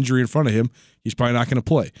there's an injury in front of him, he's probably not going to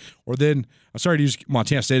play. Or then, I'm sorry to use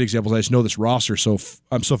Montana State examples, I just know this roster, so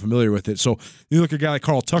I'm so familiar with it. So you look at a guy like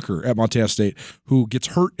Carl Tucker at Montana State who gets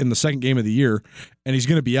hurt in the 2nd game of the year, and he's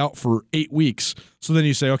going to be out for 8 weeks. So then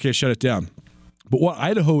you say, okay, shut it down. But what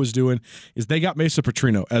Idaho is doing is they got Mason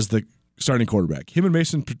Petrino as the starting quarterback. Him and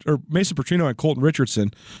Mason Petrino and Colton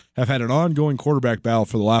Richardson have had an ongoing quarterback battle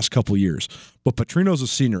for the last couple of years. But Petrino's a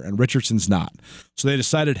senior and Richardson's not. So they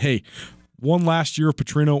decided, hey, one last year of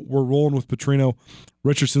Petrino, we're rolling with Petrino.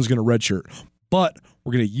 Richardson's going to redshirt. But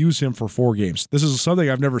we're going to use him for 4 games. This is something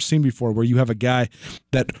I've never seen before, where you have a guy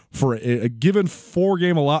that for a given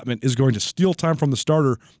 4-game allotment is going to steal time from the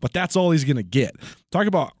starter, but that's all he's going to get. Talk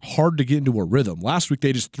about hard to get into a rhythm. Last week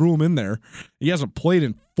they just threw him in there. He hasn't played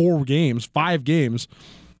in 5 games,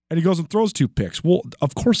 and he goes and throws 2 picks. Well,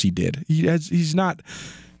 of course he did. He's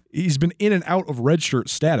been in and out of redshirt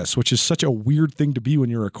status, which is such a weird thing to be when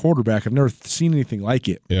you're a quarterback. I've never seen anything like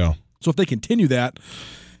it. Yeah. So if they continue that,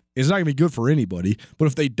 it's not going to be good for anybody. But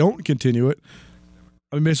if they don't continue it,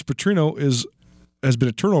 I mean, Mason Petrino has been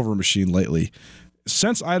a turnover machine lately.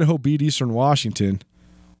 Since Idaho beat Eastern Washington,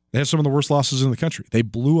 they had some of the worst losses in the country. They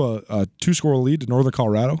blew a 2-score lead to Northern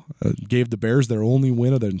Colorado, gave the Bears their only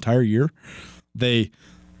win of the entire year. They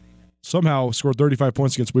somehow scored 35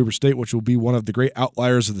 points against Weber State, which will be one of the great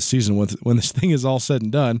outliers of the season when this thing is all said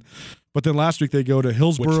and done. But then last week they go to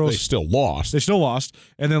Hillsboro. Which they still lost. They still lost.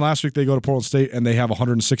 And then last week they go to Portland State and they have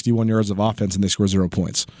 161 yards of offense and they score 0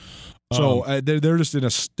 points. So they're just in a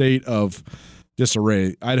state of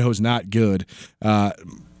disarray. Idaho's not good.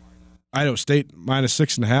 Idaho State minus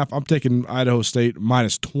 6.5. I'm taking Idaho State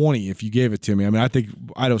minus 20 if you gave it to me. I mean, I think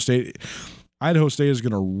Idaho State is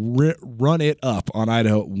going to run it up on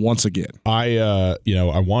Idaho once again. I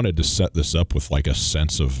wanted to set this up with like a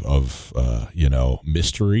sense of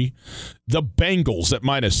mystery. The Bengals at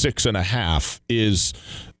minus 6.5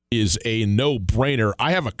 is a no-brainer.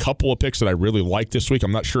 I have a couple of picks that I really like this week.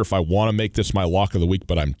 I'm not sure if I want to make this my lock of the week,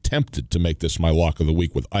 but I'm tempted to make this my lock of the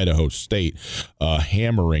week with Idaho State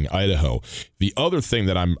hammering Idaho. The other thing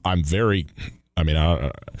that I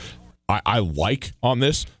like on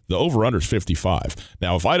this, the over-under is 55.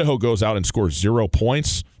 Now, if Idaho goes out and scores 0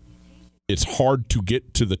 points, it's hard to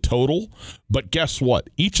get to the total. But guess what?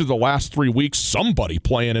 Each of the last 3 weeks, somebody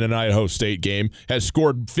playing in an Idaho State game has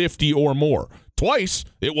scored 50 or more. Twice,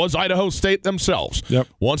 it was Idaho State themselves. Yep.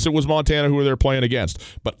 Once it was Montana, who they're playing against.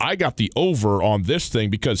 But I got the over on this thing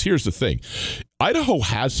because here's the thing. Idaho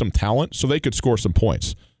has some talent, so they could score some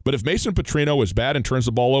points. But if Mason Petrino is bad and turns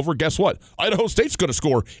the ball over, guess what? Idaho State's going to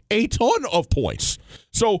score a ton of points.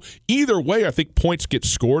 So either way, I think points get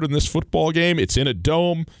scored in this football game. It's in a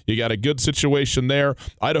dome. You got a good situation there.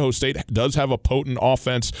 Idaho State does have a potent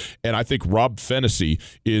offense, and I think Rob Fennessy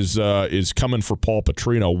is coming for Paul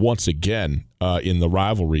Petrino once again in the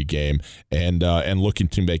rivalry game and looking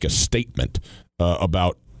to make a statement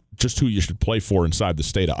about just who you should play for inside the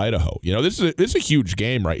state of Idaho. You know, this is a huge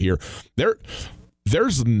game right here.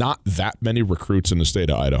 There's not that many recruits in the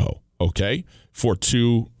state of Idaho, okay, for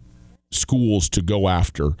 2 schools to go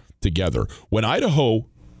after together. When Idaho,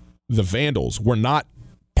 the Vandals, were not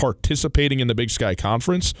participating in the Big Sky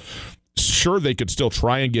Conference, sure, they could still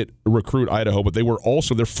try and recruit Idaho, but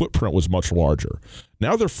their footprint was much larger.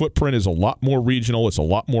 Now their footprint is a lot more regional. It's a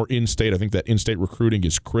lot more in-state. I think that in-state recruiting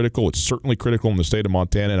is critical. It's certainly critical in the state of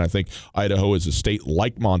Montana, and I think Idaho is a state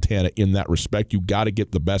like Montana in that respect. You got to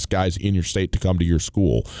get the best guys in your state to come to your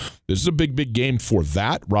school. This is a big, big game for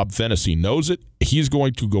that. Rob Fennessy knows it. He's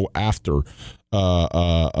going to go after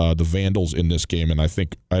the Vandals in this game, and I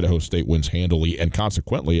think Idaho State wins handily, and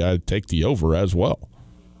consequently, I take the over as well.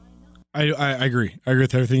 I agree. I agree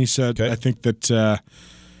with everything you said. Okay. I think that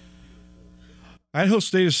Idaho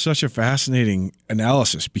State is such a fascinating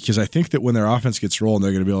analysis because I think that when their offense gets rolling,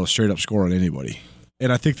 they're going to be able to straight up score on anybody.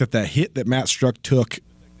 And I think that hit that Matt Struck took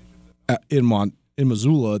in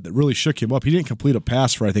Missoula that really shook him up. He didn't complete a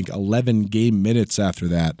pass for, I think, 11 game minutes after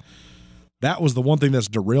that. That was the one thing that's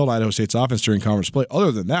derailed Idaho State's offense during conference play.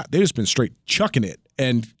 Other than that, they've just been straight chucking it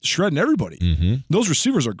and shredding everybody. Mm-hmm. Those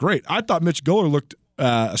receivers are great. I thought Mitch Guller looked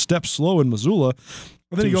a step slow in Missoula.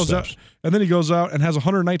 And then he goes out and has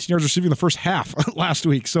 119 yards receiving the first half last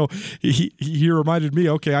week. So he reminded me,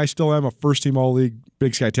 okay, I still am a first-team All-League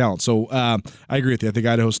Big Sky talent. So I agree with you. I think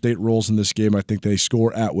Idaho State rolls in this game. I think they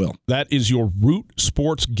score at will. That is your Root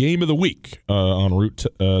Sports Game of the Week on Root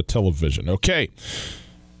Television. Okay.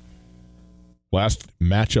 Last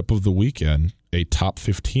matchup of the weekend, a top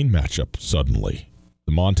 15 matchup suddenly.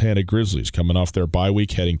 The Montana Grizzlies coming off their bye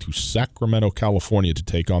week, heading to Sacramento, California to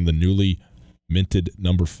take on the newly minted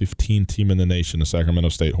number 15 team in the nation, the Sacramento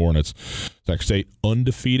State Hornets. Sac State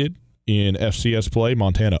undefeated in FCS play,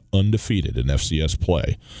 Montana undefeated in FCS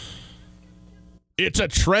play. It's a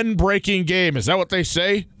trend-breaking game. Is that what they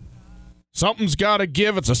say? Something's got to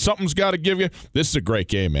give. Something's got to give you. This is a great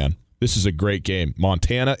game, man. This is a great game.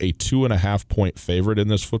 Montana, a 2.5-point favorite in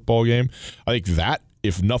this football game. I think that,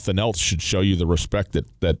 if nothing else, should show you the respect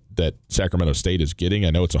that Sacramento State is getting. I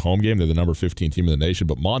know it's a home game. They're the number 15 team in the nation,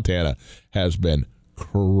 but Montana has been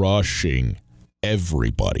crushing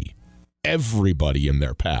everybody in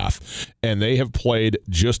their path, and they have played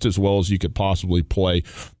just as well as you could possibly play.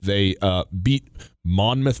 They beat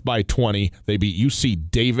Monmouth by 20. They beat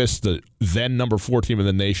UC Davis, the then number 4 team in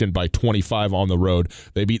the nation, by 25 on the road.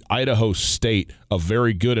 They beat Idaho State, a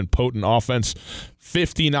very good and potent offense,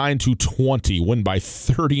 59-20, win by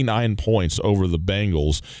 39 points over the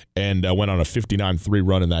Bengals, and went on a 59-3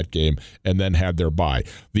 run in that game, and then had their bye.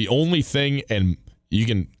 The only thing, and you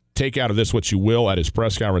can take out of this what you will, at his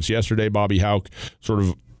press conference yesterday, Bobby Hauck sort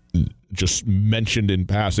of just mentioned in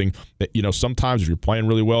passing that, sometimes if you're playing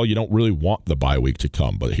really well, you don't really want the bye week to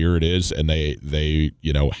come, but here it is, and they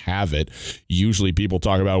have it. Usually people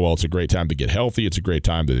talk about, well, it's a great time to get healthy, it's a great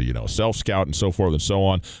time to self-scout and so forth and so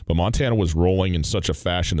on, but Montana was rolling in such a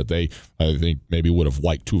fashion that they, I think, maybe would have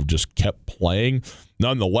liked to have just kept playing.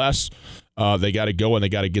 Nonetheless, they got to go and they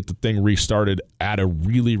got to get the thing restarted at a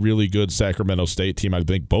really, really good Sacramento State team. I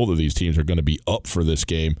think both of these teams are going to be up for this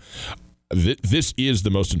game. This is the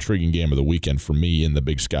most intriguing game of the weekend for me in the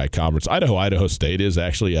Big Sky Conference. Idaho State is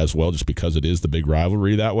actually as well, just because it is the big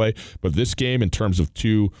rivalry that way. But this game, in terms of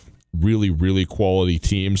two really, really quality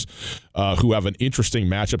teams who have an interesting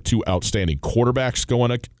matchup, two outstanding quarterbacks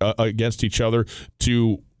going against each other,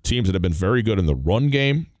 two teams that have been very good in the run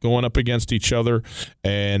game going up against each other,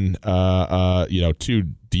 and two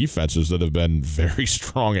defenses that have been very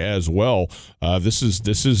strong as well. This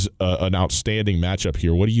is an outstanding matchup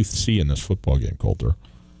here. What do you see in this football game, Coulter?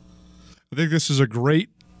 I think this is a great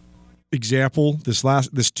example.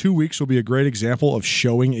 This 2 weeks will be a great example of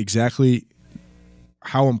showing exactly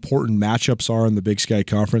how important matchups are in the Big Sky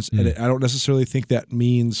Conference, and I don't necessarily think that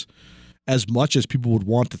means as much as people would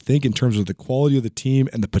want to think in terms of the quality of the team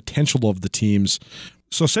and the potential of the teams.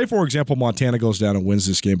 So say, for example, Montana goes down and wins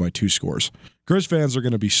this game by 2 scores. Grizz fans are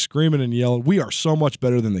going to be screaming and yelling, we are so much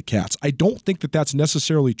better than the Cats. I don't think that that's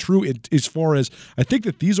necessarily true as far as I think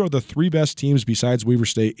that these are the 3 best teams besides Weber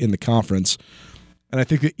State in the conference. And I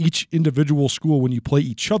think that each individual school, when you play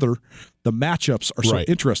each other, the matchups are so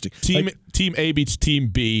interesting. Team A beats Team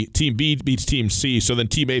B. Team B beats Team C. So then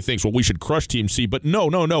Team A thinks, well, we should crush Team C. But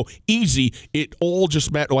no. Easy. It all just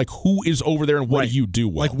matters. Like, who is over there and what do you do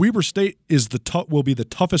well? Like, Weber State will be the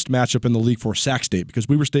toughest matchup in the league for Sac State because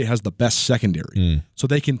Weber State has the best secondary. So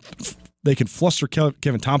they can fluster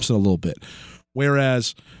Kevin Thompson a little bit.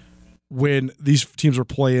 Whereas when these teams are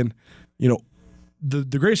playing,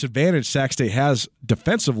 the greatest advantage Sac State has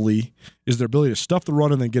defensively is their ability to stuff the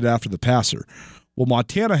run and then get after the passer. Well,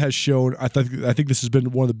 Montana has shown, I think this has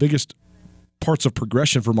been one of the biggest parts of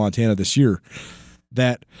progression for Montana this year,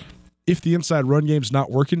 that if the inside run game's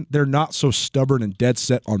not working, they're not so stubborn and dead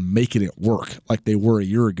set on making it work like they were a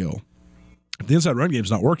year ago. If the inside run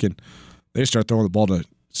game's not working, they start throwing the ball to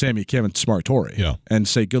Sammy Kim and Smart Torrey and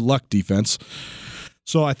say, good luck, defense.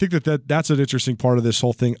 So I think that's an interesting part of this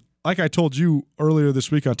whole thing. Like I told you earlier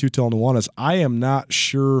this week on Two Tell Nuanez, I am not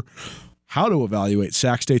sure how to evaluate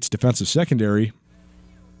Sac State's defensive secondary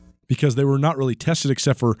because they were not really tested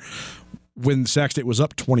except for when Sac State was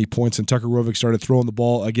up 20 points and Tucker Rovig started throwing the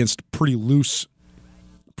ball against pretty loose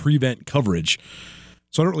prevent coverage.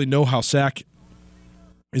 So I don't really know how Sac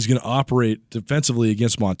is going to operate defensively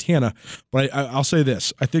against Montana. But I'll say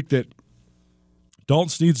this. I think that Dalton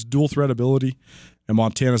Snead's dual threat ability and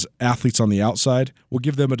Montana's athletes on the outside will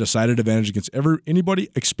give them a decided advantage against anybody,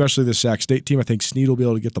 especially the Sac State team. I think Snead will be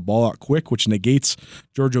able to get the ball out quick, which negates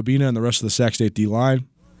George Obina and the rest of the Sac State D-line.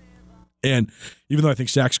 And even though I think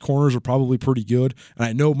Sac's corners are probably pretty good, and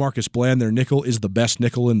I know Marcus Bland, their nickel, is the best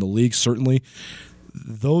nickel in the league, certainly,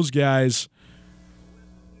 those guys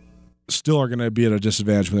still are going to be at a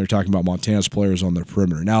disadvantage when they're talking about Montana's players on their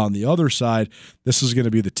perimeter. Now, on the other side, this is going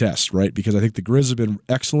to be the test, right? Because I think the Grizz have been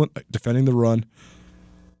excellent defending the run.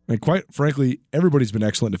 And quite frankly, everybody's been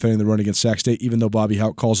excellent defending the run against Sac State, even though Bobby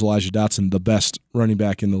Houck calls Elijah Dotson the best running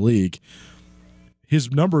back in the league.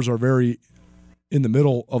 His numbers are very in the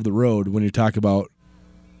middle of the road when you talk about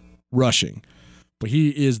rushing. But he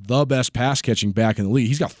is the best pass-catching back in the league.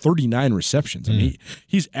 He's got 39 receptions. I mean,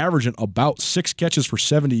 he's averaging about 6 catches for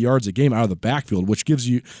 70 yards a game out of the backfield, which gives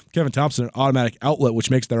you Kevin Thompson an automatic outlet,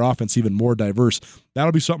 which makes their offense even more diverse.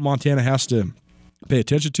 That'll be something Montana has to pay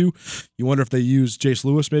attention to. You wonder if they use Jace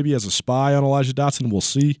Lewis maybe as a spy on Elijah Dotson. We'll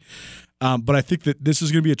see. But I think that this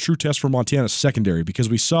is going to be a true test for Montana's secondary because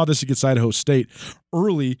we saw this against Idaho State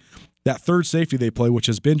early. That third safety they play, which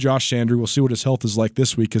has been Josh Sandry. We'll see what his health is like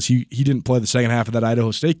this week because he didn't play the second half of that Idaho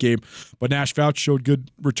State game. But Nash Fouch showed good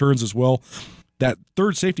returns as well. That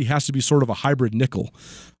third safety has to be sort of a hybrid nickel.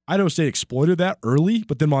 Idaho State exploited that early,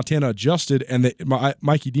 but then Montana adjusted, and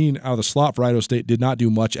Mikey Dean out of the slot for Idaho State did not do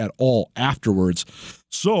much at all afterwards.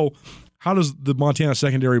 So how does the Montana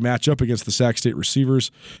secondary match up against the Sac State receivers,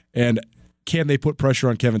 and can they put pressure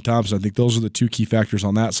on Kevin Thompson? I think those are the two key factors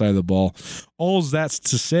on that side of the ball. All that's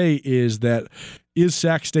to say is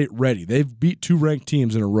Sac State ready? They've beat 2 ranked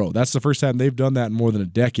teams in a row. That's the first time they've done that in more than a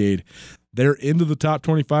decade. They're into the top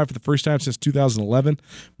 25 for the first time since 2011,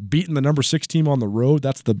 beating the number 6 team on the road.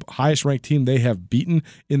 That's the highest ranked team they have beaten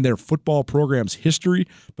in their football program's history.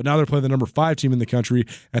 But now they're playing the number 5 team in the country.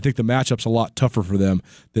 I think the matchup's a lot tougher for them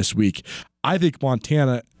this week. I think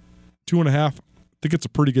Montana, 2.5, I think it's a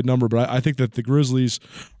pretty good number, but I think that the Grizzlies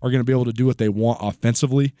are going to be able to do what they want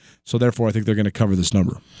offensively. So therefore, I think they're going to cover this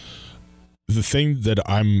number. The thing that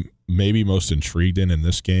I'm maybe most intrigued in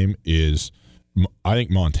this game is I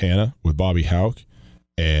think Montana with Bobby Houck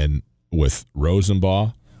and with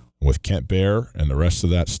Rosenbaugh, with Kent Baer and the rest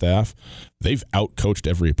of that staff, they've outcoached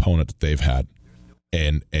every opponent that they've had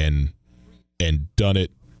and done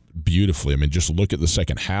it beautifully. I mean, just look at the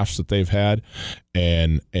second halves that they've had,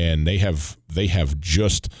 and they have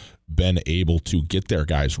just been able to get their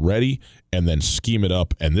guys ready and then scheme it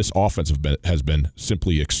up. And this offense has been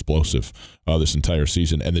simply explosive this entire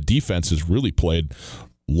season, and the defense has really played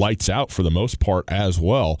lights out for the most part as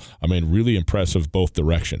well. I mean, really impressive both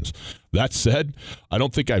directions. That said, I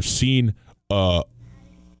don't think I've seen a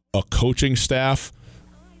coaching staff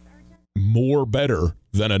more better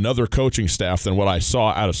than another coaching staff than what I saw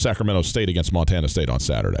out of Sacramento State against Montana State on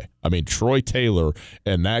Saturday. I mean, Troy Taylor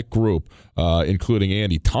and that group, including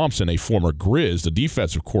Andy Thompson, a former Grizz, the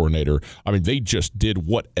defensive coordinator, I mean, they just did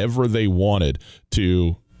whatever they wanted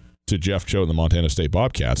to Jeff Choate and the Montana State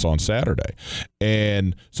Bobcats on Saturday.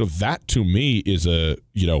 And so that to me is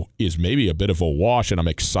maybe a bit of a wash, and I'm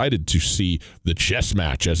excited to see the chess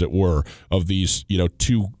match, as it were, of these,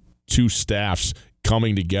 two staffs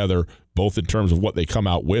coming together, both in terms of what they come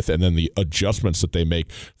out with and then the adjustments that they make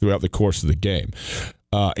throughout the course of the game.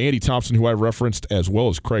 Andy Thompson, who I referenced, as well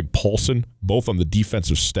as Craig Paulson, both on the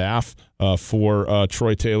defensive staff for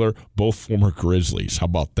Troy Taylor, both former Grizzlies. How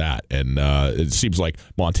about that? And it seems like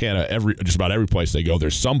Montana, just about every place they go,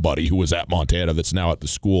 there's somebody who was at Montana that's now at the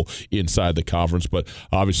school inside the conference. But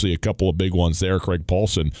obviously a couple of big ones there. Craig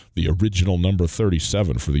Paulson, the original number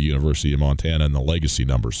 37 for the University of Montana, and the legacy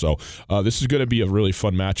number. So this is going to be a really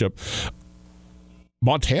fun matchup.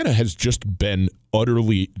 Montana has just been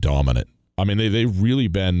utterly dominant. I mean, they've really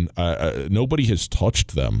been nobody has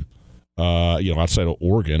touched them, outside of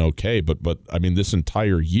Oregon, okay, but I mean, this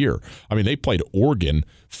entire year. I mean, they played Oregon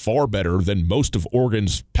far better than most of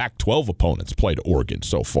Oregon's Pac-12 opponents played Oregon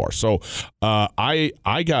so far. So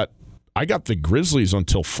I got I got the Grizzlies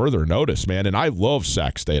until further notice, man, and I love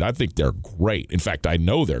Sac State. I think they're great. In fact, I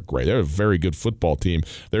know they're great. They're a very good football team.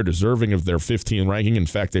 They're deserving of their 15 ranking. In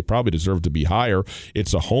fact, they probably deserve to be higher.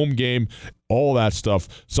 It's a home game, all that stuff.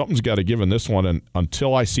 Something's got to give in this one, and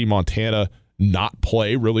until I see Montana not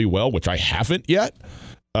play really well, which I haven't yet,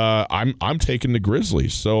 I'm taking the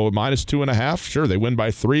Grizzlies. So -2.5. Sure, they win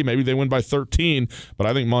by 3. Maybe they win by 13. But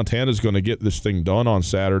I think Montana's going to get this thing done on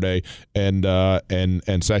Saturday, and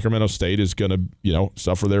Sacramento State is going to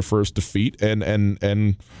suffer their first defeat,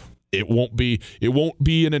 and it won't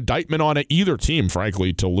be an indictment on either team,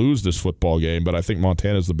 frankly, to lose this football game. But I think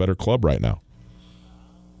Montana's the better club right now.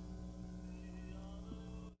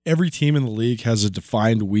 Every team in the league has a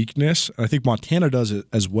defined weakness. I think Montana does it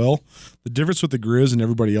as well. The difference with the Grizz and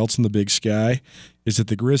everybody else in the Big Sky is that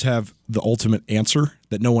the Grizz have the ultimate answer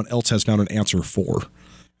that no one else has found an answer for,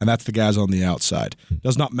 and that's the guys on the outside. It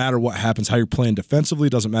does not matter what happens, how you're playing defensively.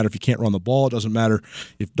 It doesn't matter if you can't run the ball. It doesn't matter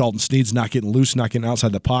if Dalton Snead's not getting loose, not getting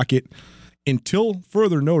outside the pocket. Until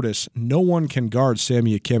further notice, no one can guard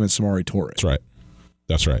Sammy Akem and Samari Torres.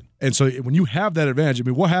 That's right. And so when you have that advantage, I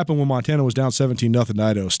mean, what happened when Montana was down 17-0 to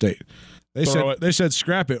Idaho State? They said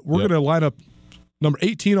scrap it. We're going to line up number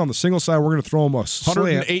 18 on the single side. We're going to throw them a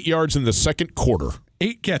 108 yards in the second quarter.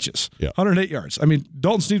 8 catches, 108 yards. I mean,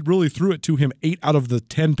 Dalton Snead really threw it to him 8 out of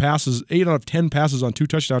 10 passes on 2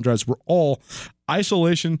 touchdown drives were all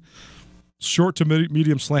isolation, short to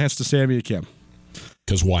medium slants to Sammy Akem.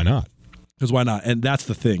 Because why not? And that's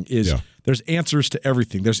the thing is there's answers to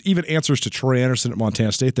everything. There's even answers to Troy Anderson at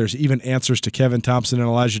Montana State. There's even answers to Kevin Thompson and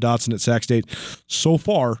Elijah Dotson at Sac State. So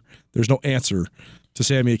far, there's no answer to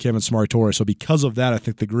Sammy Akem and Samari Torres. So because of that, I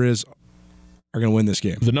think the Grizz are going to win this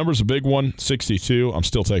game. The number's a big one, 62. I'm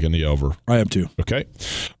still taking the over. I am too. Okay.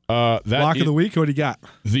 Lock of the week, what do you got?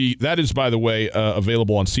 That is, by the way,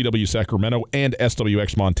 available on CW Sacramento and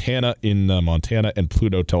SWX Montana in Montana and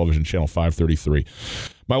Pluto Television Channel 533.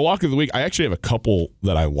 My lock of the week, I actually have a couple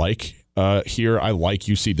that I like here. I like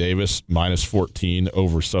UC Davis -14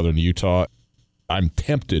 over Southern Utah. I'm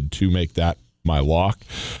tempted to make that my lock,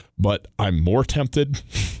 but I'm more tempted,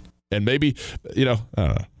 and maybe, I don't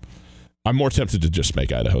know. I'm more tempted to just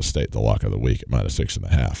make Idaho State the lock of the week at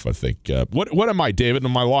 -6.5. I think. What am I, David,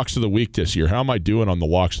 on my locks of the week this year? How am I doing on the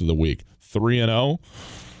locks of the week? 3-0.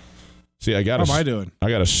 See, how am I doing? I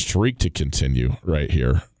got a streak to continue right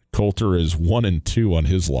here. Coulter is 1-2 on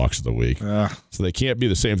his locks of the week, so they can't be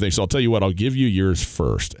the same thing. So I'll tell you what, I'll give you yours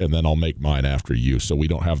first, and then I'll make mine after you, so we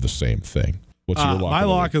don't have the same thing. What's your lock? My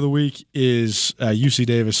lock of the week is UC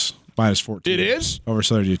Davis -14. It is over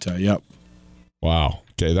Southern Utah. Yep. Wow.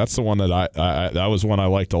 Okay, that's the one that I that was one I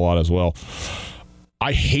liked a lot as well.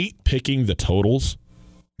 I hate picking the totals,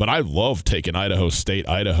 but I love taking Idaho State,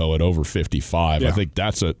 Idaho at over 55. Yeah. I think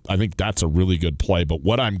that's a really good play. But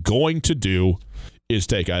what I'm going to do is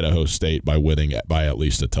take Idaho State by winning by at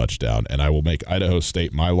least a touchdown, and I will make Idaho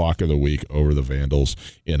State my lock of the week over the Vandals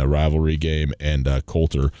in a rivalry game. And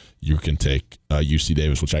Coulter, you can take UC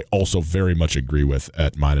Davis, which I also very much agree with,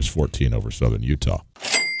 at -14 over Southern Utah.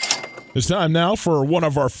 It's time now for one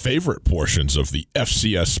of our favorite portions of the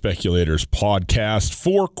FCS Speculators podcast,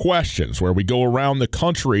 4 questions, where we go around the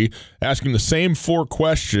country asking the same 4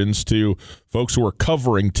 questions to folks who are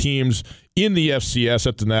covering teams in the FCS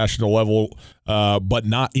at the national level, but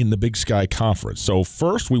not in the Big Sky Conference. So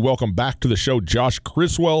first, we welcome back to the show Josh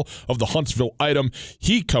Criswell of the Huntsville Item.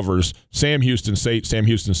 He covers Sam Houston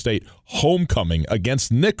State homecoming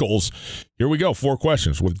against Nichols. Here we go, 4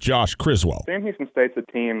 questions with Josh Criswell. Sam Houston State's a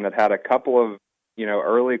team that had a couple of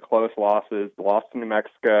early close losses, lost to New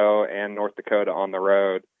Mexico and North Dakota on the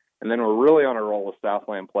road. And then we're really on a roll as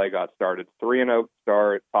Southland play got started. 3-0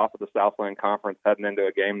 start, top of the Southland Conference, heading into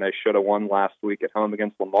a game they should have won last week at home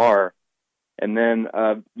against Lamar. And then,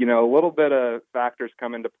 a little bit of factors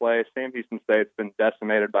come into play. Sam Houston State's been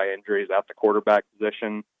decimated by injuries at the quarterback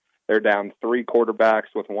position. They're down 3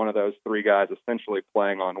 quarterbacks, with one of those 3 guys essentially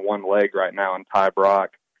playing on one leg right now in Ty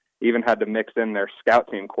Brock. Even had to mix in their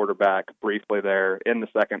scout team quarterback briefly there in the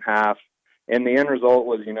second half. And the end result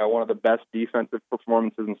was, one of the best defensive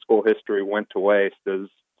performances in school history went to waste as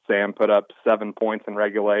Sam put up 7 points in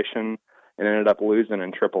regulation and ended up losing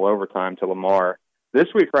in triple overtime to Lamar. This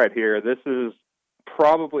week right here, this is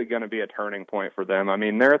probably going to be a turning point for them. I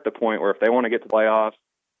mean, they're at the point where if they want to get to playoffs,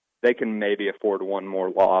 they can maybe afford one more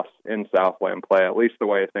loss in Southland play, at least the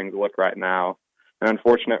way things look right now. And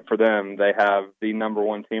unfortunate for them, they have the number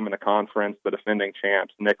 1 team in the conference, the defending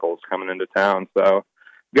champs, Nichols, coming into town. So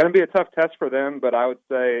going to be a tough test for them, but I would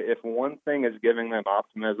say if one thing is giving them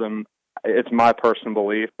optimism, it's my personal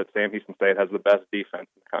belief that Sam Houston State has the best defense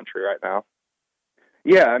in the country right now.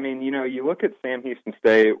 Yeah, I mean, you look at Sam Houston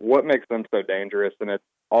State, what makes them so dangerous, and it's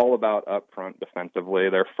all about up front defensively.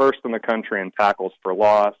 They're first in the country in tackles for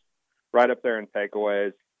loss, right up there in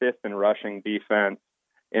takeaways, fifth in rushing defense.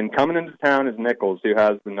 And coming into town is Nichols, who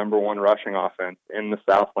has the number one rushing offense in the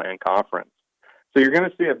Southland Conference. So you're going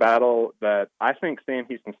to see a battle that I think Sam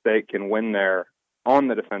Houston State can win there on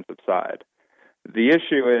the defensive side. The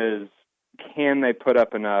issue is, can they put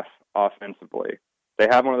up enough offensively? They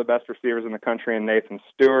have one of the best receivers in the country in Nathan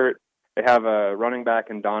Stewart. They have a running back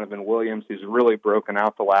in Donovan Williams who's really broken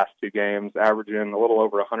out the last two games, averaging a little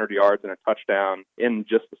over 100 yards and a touchdown in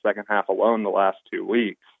just the second half alone the last 2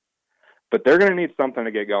 weeks. But they're going to need something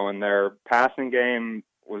to get going. Their passing game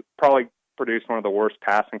was probably produced one of the worst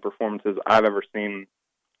passing performances I've ever seen,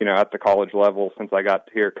 at the college level since I got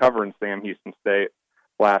here covering Sam Houston State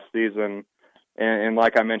last season. And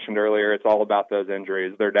like I mentioned earlier, it's all about those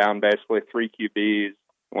injuries. They're down basically 3 QBs.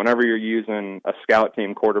 Whenever you're using a scout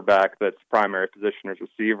team quarterback that's primary position as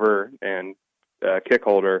receiver and kick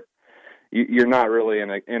holder, you're not really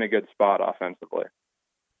in a good spot offensively.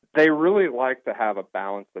 They really like to have a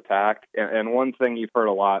balanced attack. And one thing you've heard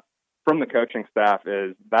a lot from the coaching staff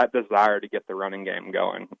is that desire to get the running game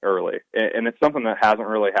going early. And it's something that hasn't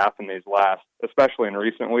really happened especially in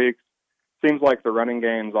recent weeks. Seems like the running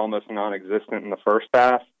game's almost non-existent in the first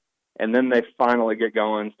half, and then they finally get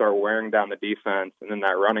going, start wearing down the defense, and then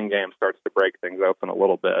that running game starts to break things open a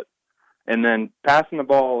little bit. And then passing the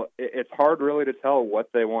ball, it's hard really to tell what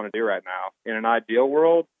they want to do right now. In an ideal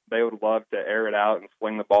world, they would love to air it out and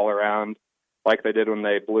fling the ball around like they did when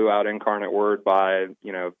they blew out Incarnate Word by,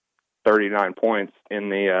 39 points in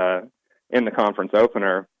the conference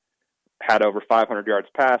opener, had over 500 yards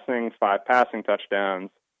passing, 5 passing touchdowns.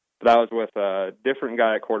 That was with a different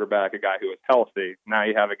guy at quarterback, a guy who was healthy. Now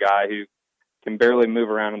you have a guy who can barely move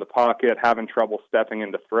around in the pocket, having trouble stepping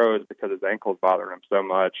into throws because his ankles bother him so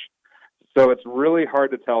much. So it's really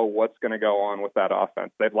hard to tell what's going to go on with that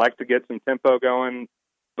offense. They'd like to get some tempo going,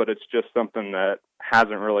 but it's just something that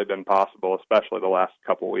hasn't really been possible, especially the last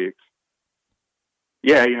couple weeks.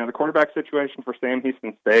 Yeah, the quarterback situation for Sam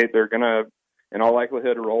Houston State, they're going to, in all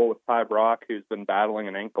likelihood, roll with Ty Brock, who's been battling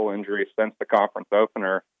an ankle injury since the conference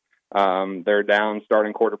opener. They're down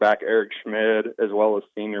starting quarterback Eric Schmid, as well as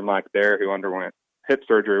senior Mike Dare, who underwent hip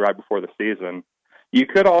surgery right before the season. You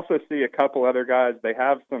could also see a couple other guys. They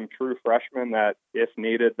have some true freshmen that, if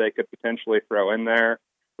needed, they could potentially throw in there.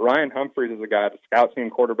 Ryan Humphreys is a guy, the scout team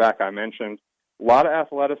quarterback I mentioned. A lot of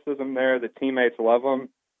athleticism there. The teammates love him.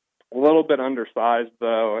 A little bit undersized,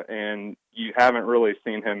 though, and you haven't really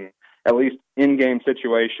seen him, at least in-game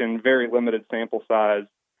situation, very limited sample size,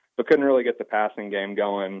 but couldn't really get the passing game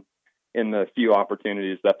going in the few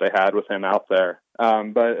opportunities that they had with him out there.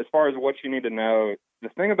 But as far as what you need to know, the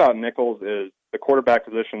thing about Nichols is the quarterback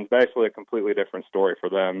position is basically a completely different story for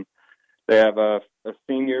them. They have a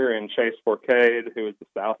senior in Chase Forcade, who is the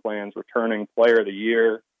Southland's returning player of the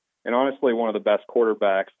year, and honestly one of the best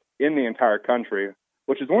quarterbacks in the entire country,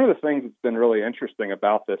 which is one of the things that's been really interesting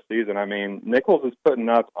about this season. I mean, Nichols is putting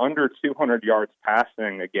up under 200 yards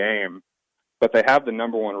passing a game, but they have the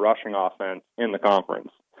number one rushing offense in the conference.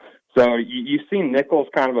 So you see Nichols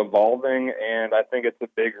kind of evolving, and I think it's a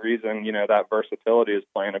big reason, that versatility is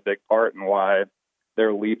playing a big part in why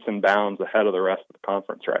they're leaps and bounds ahead of the rest of the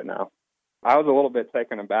conference right now. I was a little bit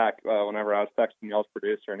taken aback whenever I was texting y'all's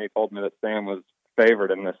producer, and he told me that Sam was favored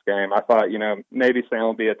in this game. I thought, maybe Sam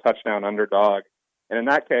will be a touchdown underdog. And in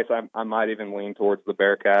that case, I might even lean towards the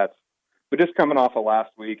Bearcats. But just coming off of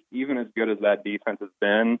last week, even as good as that defense has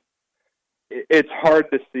been, it's hard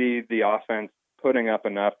to see the offense putting up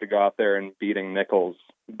enough to go out there and beating Nichols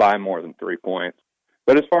by more than 3 points.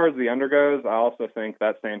 But as far as the under goes, I also think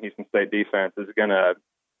that Sam Houston State defense is going to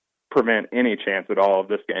prevent any chance at all of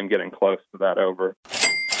this game getting close to that over.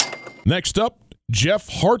 Next up, Jeff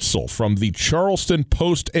Hartzell from the Charleston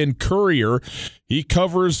Post and Courier. He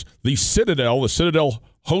covers the Citadel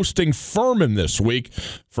hosting Furman this week.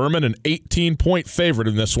 Furman an 18-point favorite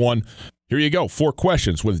in this one. Here you go, 4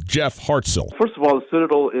 questions with Jeff Hartzell. First of all, the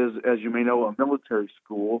Citadel is, as you may know, a military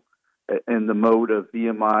school in the mode of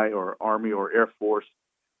VMI or Army or Air Force.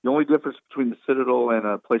 The only difference between the Citadel and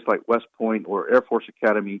a place like West Point or Air Force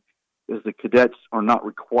Academy is the cadets are not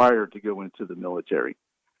required to go into the military.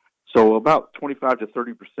 So about 25 to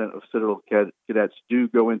 30% of Citadel cadets do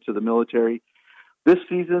go into the military. This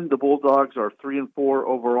season, the Bulldogs are 3-4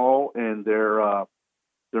 overall, and their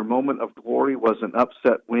moment of glory was an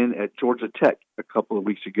upset win at Georgia Tech a couple of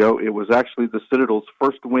weeks ago. It was actually the Citadel's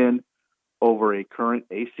first win over a current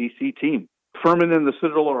ACC team. Furman and the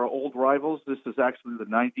Citadel are old rivals. This is actually the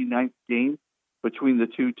 99th game between the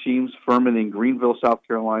two teams, Furman in Greenville, South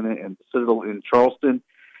Carolina, and Citadel in Charleston.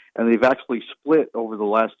 And they've actually split over the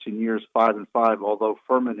last 10 years, 5-5, although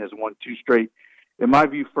Furman has won 2 straight. In my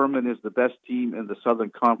view, Furman is the best team in the Southern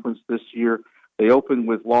Conference this year. They opened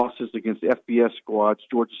with losses against FBS squads,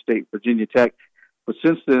 Georgia State, Virginia Tech. But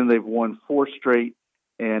since then, they've won 4 straight,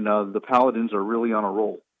 and the Paladins are really on a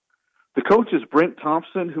roll. The coach is Brent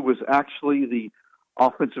Thompson, who was actually the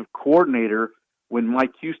offensive coordinator when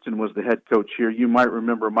Mike Houston was the head coach here. You might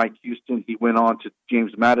remember Mike Houston. He went on to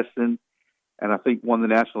James Madison and I think won the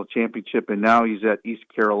national championship, and now he's at East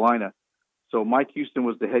Carolina. So Mike Houston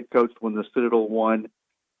was the head coach when the Citadel won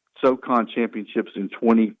SoCon championships in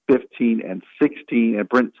 2015 and 16, and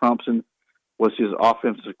Brent Thompson was his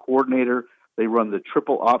offensive coordinator. They run the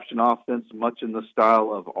triple option offense, much in the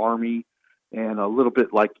style of Army and a little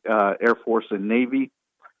bit like Air Force and Navy.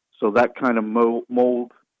 So that kind of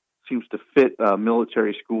mold seems to fit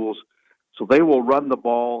military schools. So they will run the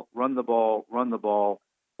ball,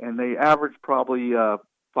 and they average probably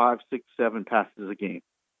 5, 6, 7 passes a game.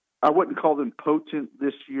 I wouldn't call them potent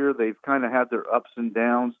this year. They've kind of had their ups and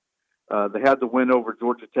downs. They had the win over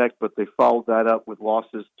Georgia Tech, but they followed that up with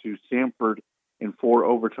losses to Samford in 4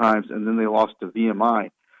 overtimes, and then they lost to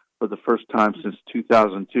VMI for the first time since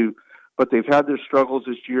 2002. But they've had their struggles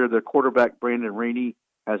this year. Their quarterback, Brandon Rainey,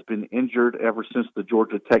 has been injured ever since the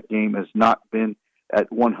Georgia Tech game, has not been at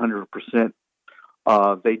 100%.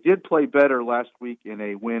 They did play better last week in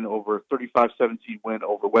a win over 35-17 win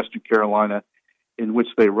over Western Carolina, in which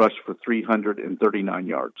they rushed for 339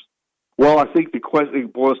 yards. Well, I think the question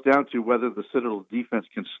boils down to whether the Citadel defense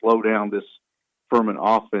can slow down this Furman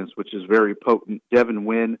offense, which is very potent. Devin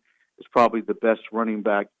Wynn is probably the best running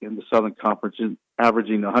back in the Southern Conference,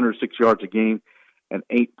 averaging 106 yards a game and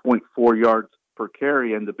 8.4 yards per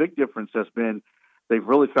carry. And the big difference has been they've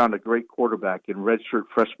really found a great quarterback in redshirt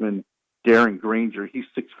freshman Darren Granger. He's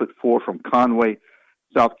 6'4" from Conway,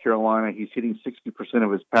 South Carolina. He's hitting 60%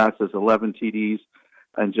 of his passes, 11 TDs,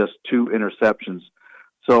 and just 2 interceptions.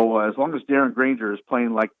 So as long as Darren Granger is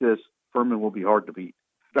playing like this, Furman will be hard to beat.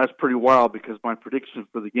 That's pretty wild because my prediction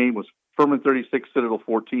for the game was Furman 36, Citadel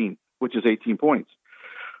 14, which is 18 points.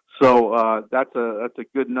 So that's a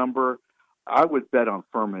good number. I would bet on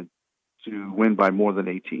Furman to win by more than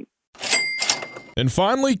 18. And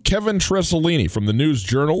finally, Kevin Tressolini from the News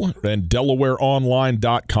Journal and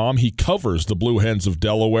DelawareOnline.com. He covers the Blue Hens of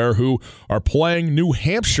Delaware, who are playing New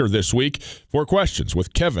Hampshire this week. 4 questions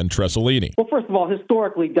with Kevin Tressolini. Well, first of all,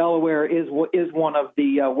 historically, Delaware is one of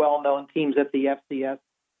the well-known teams at the FCS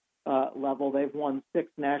level. They've won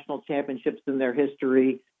 6 national championships in their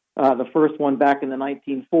history. The first one back in the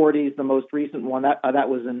 1940s. The most recent one that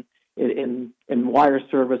was in wire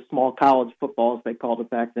service, small college football, as they called it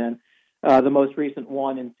back then. The most recent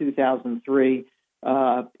one in 2003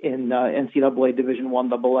 in NCAA Division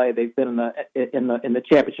I AA. They've been in the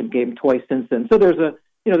championship game twice since then. So there's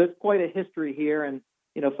quite a history here, and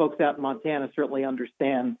folks out in Montana certainly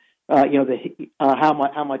understand how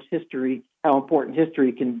important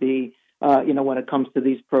history can be when it comes to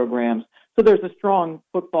these programs. So there's a strong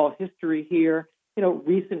football history here.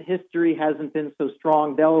 Recent history hasn't been so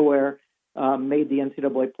strong. Delaware made the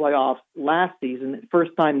NCAA playoffs last season.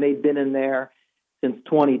 First time they'd been in there since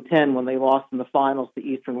 2010 when they lost in the finals to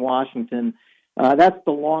Eastern Washington. That's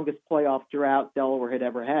the longest playoff drought Delaware had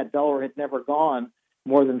ever had. Delaware had never gone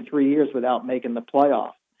more than 3 years without making the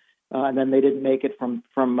playoffs. And then they didn't make it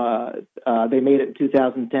they made it in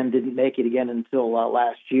 2010, didn't make it again until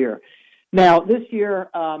last year. Now, this year,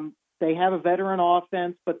 they have a veteran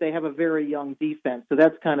offense, but they have a very young defense. So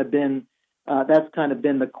that's kind of been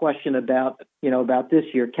the question about this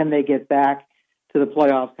year. Can they get back to the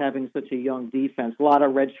playoffs having such a young defense? A lot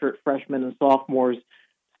of redshirt freshmen and sophomores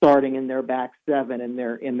starting in their back 7, in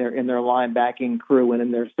their linebacking crew and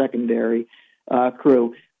in their secondary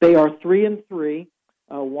crew. They are 3-3,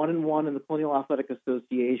 1-1 in the Colonial Athletic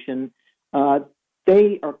Association.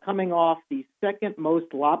 They are coming off the second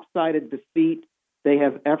most lopsided defeat they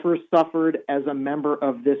have ever suffered as a member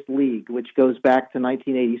of this league, which goes back to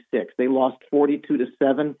 1986. They lost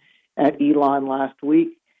 42-7 at Elon last week.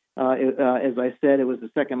 As I said, it was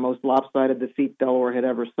the second most lopsided defeat Delaware had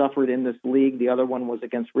ever suffered in this league. The other one was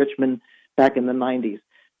against Richmond back in the 90s.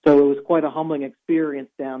 So it was quite a humbling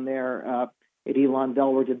experience down there at Elon.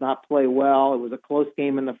 Delaware did not play well. It was a close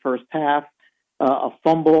game in the first half. A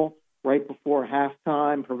fumble right before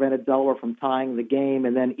halftime prevented Delaware from tying the game,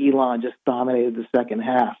 and then Elon just dominated the second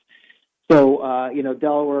half. So,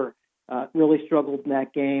 Delaware really struggled in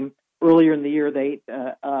that game. Earlier in the year, they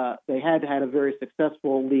had a very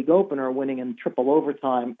successful league opener, winning in triple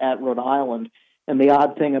overtime at Rhode Island. And the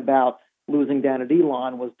odd thing about losing down at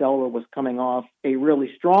Elon was Delaware was coming off a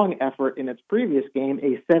really strong effort in its previous game,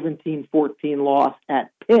 a 17-14 loss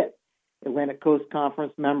at Pitt. Atlantic Coast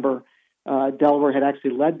Conference member Delaware had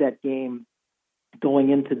actually led that game going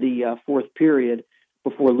into the fourth period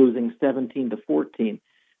before losing 17-14.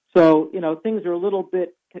 So, things are a little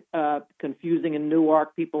bit confusing in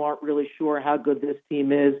Newark. People aren't really sure how good this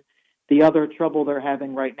team is. The other trouble they're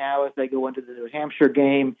having right now as they go into the New Hampshire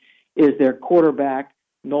game is their quarterback,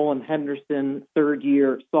 Nolan Henderson,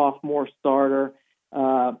 third-year sophomore starter,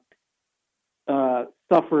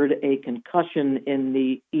 suffered a concussion in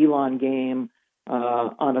the Elon game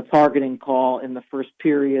on a targeting call in the first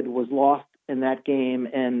period, was lost in that game,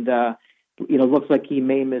 and looks like he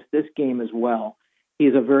may miss this game as well.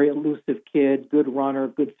 He's a very elusive kid, good runner,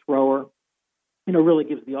 good thrower. Really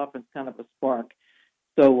gives the offense kind of a spark.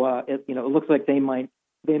 So it looks like they may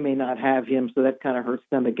not have him, so that kind of hurts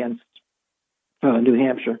them against New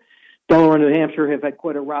Hampshire. Delaware and New Hampshire have had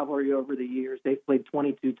quite a rivalry over the years. They've played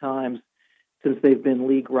 22 times since they've been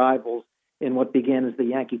league rivals. In what began as the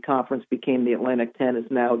Yankee Conference became the Atlantic 10, is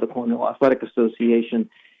now the Colonial Athletic Association,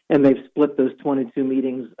 and they've split those 22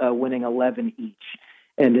 meetings, winning 11 each.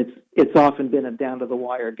 And it's often been a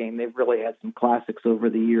down-to-the-wire game. They've really had some classics over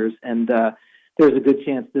the years, and there's a good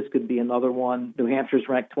chance this could be another one. New Hampshire's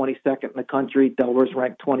ranked 22nd in the country. Delaware's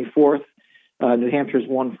ranked 24th. New Hampshire's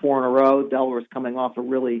won 4 in a row. Delaware's coming off a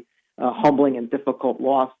really humbling and difficult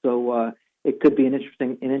loss, so it could be an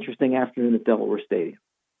interesting afternoon at Delaware Stadium.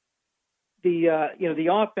 The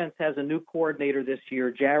offense has a new coordinator this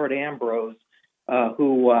year, Jared Ambrose,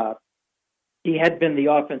 who he had been the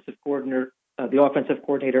offensive coordinator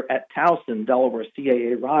at Towson, Delaware's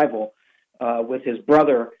CAA rival, with his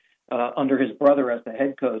brother, under his brother as the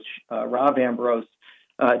head coach, Rob Ambrose.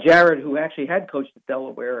 Jared, who actually had coached at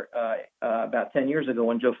Delaware about 10 years ago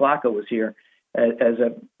when Joe Flacco was here as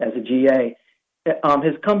a GA,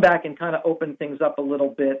 has come back and kind of opened things up a little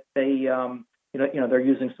bit. They, they're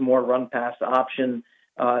using some more run pass option,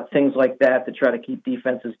 things like that to try to keep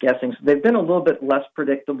defenses guessing. So they've been a little bit less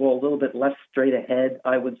predictable, a little bit less straight ahead,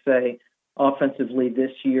 I would say, offensively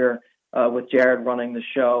this year with Jared running the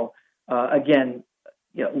show. Again,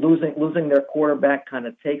 losing their quarterback kind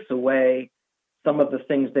of takes away some of the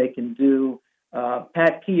things they can do.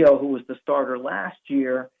 Pat Keogh, who was the starter last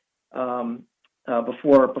year,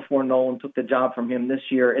 before Nolan took the job from him this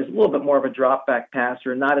year, is a little bit more of a drop back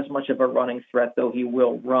passer, not as much of a running threat, though he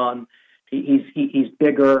will run. He's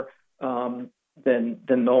bigger than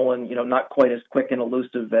Nolan, not quite as quick and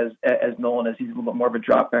elusive as Nolan, as he's a little bit more of a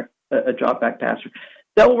drop back passer.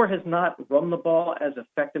 Delaware has not run the ball as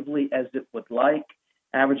effectively as it would like,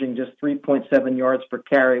 averaging just 3.7 yards per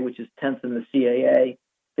carry, which is 10th in the CAA.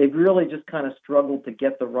 They've really just kind of struggled to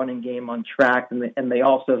get the running game on track, and they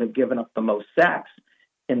also have given up the most sacks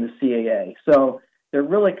in the CAA. So they're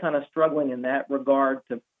really kind of struggling in that regard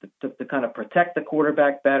to kind of protect the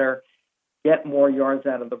quarterback better, get more yards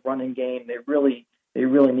out of the running game. They really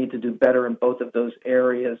need to do better in both of those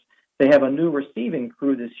areas. They have a new receiving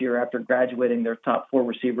crew this year after graduating their top 4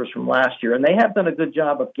 receivers from last year, and they have done a good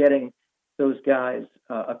job of getting those guys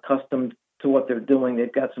accustomed to what they're doing.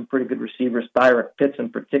 They've got some pretty good receivers. Thyrick Pitts in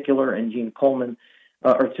particular and Gene Coleman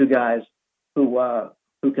are 2 guys who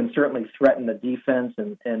can certainly threaten the defense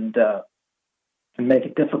and make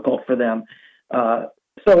it difficult for them.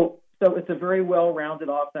 So it's a very well-rounded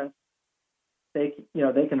offense. They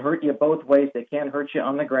can hurt you both ways. They can hurt you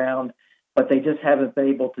on the ground, but they just haven't been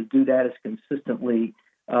able to do that as consistently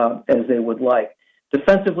as they would like.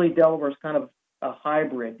 Defensively, Delaware's kind of a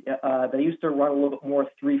hybrid. They used to run a little bit more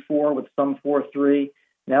 3-4 with some 4-3.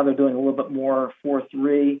 Now they're doing a little bit more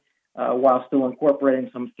 4-3 while still incorporating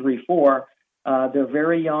some 3-4. They're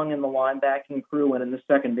very young in the linebacking crew and in the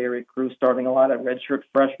secondary crew, starting a lot of redshirt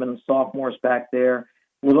freshmen and sophomores back there,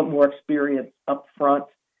 a little bit more experience up front.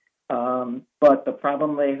 But the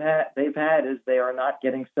problem they've had is they are not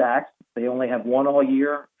getting sacks. They only have 1 all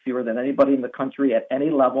year, fewer than anybody in the country at any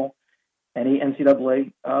level, any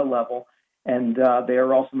NCAA level. And they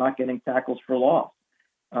are also not getting tackles for loss.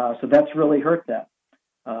 So that's really hurt them.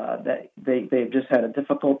 They've just had a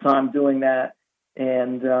difficult time doing that.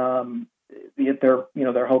 And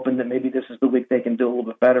they're hoping that maybe this is the week they can do a little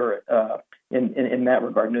bit better in that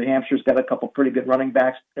regard. New Hampshire's got a couple pretty good running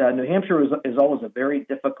backs. New Hampshire is always a very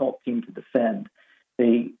difficult team to defend.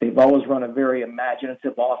 They've always run a very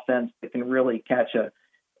imaginative offense that can really catch a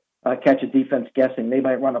defense guessing. They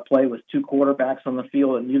might run a play with 2 quarterbacks on the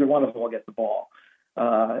field, and neither one of them will get the ball.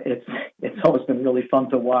 It's always been really fun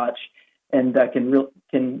to watch, and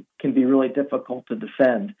can be really difficult to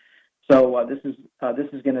defend. So this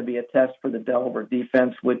is going to be a test for the Delaware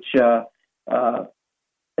defense, which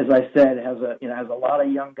as I said, has a lot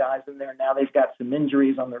of young guys in there. Now they've got some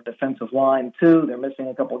injuries on their defensive line too. They're missing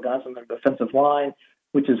a couple of guys on their defensive line,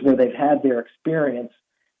 which is where they've had their experience.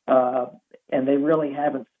 And they really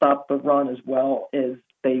haven't stopped the run as well as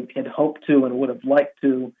they had hoped to and would have liked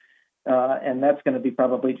to. And that's going to be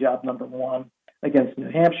probably job number one against New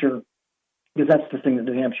Hampshire, because that's the thing that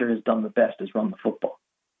New Hampshire has done the best, is run the football.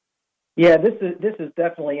 Yeah, this is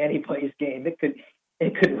definitely anybody's game. It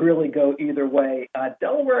could really go either way.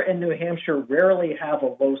 Delaware and New Hampshire rarely have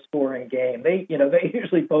a low-scoring game. They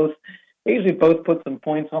usually both put some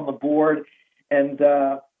points on the board, and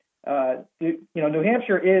New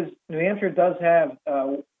Hampshire does have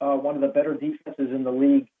one of the better defenses in the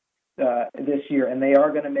league this year, and they are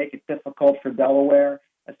going to make it difficult for Delaware,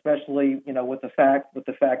 especially with the fact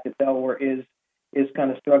that Delaware is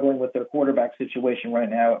kind of struggling with their quarterback situation right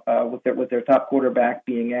now, with their top quarterback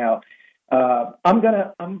being out. I'm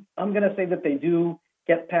gonna say that they do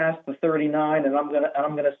get past the 39, and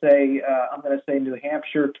I'm gonna say New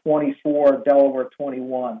Hampshire 24, Delaware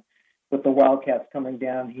 21, with the Wildcats coming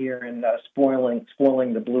down here and spoiling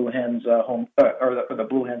the Blue Hens home or the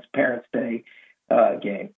Blue Hens Parents' Day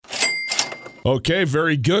game. Okay,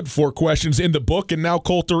 very good. 4 questions in the book. And now,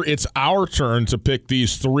 Colter, it's our turn to pick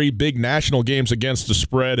these 3 big national games against the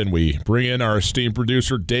spread, and we bring in our esteemed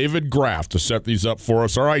producer, David Graff, to set these up for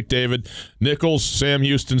us. All right, David. Nichols, Sam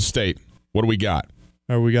Houston State. What do we got?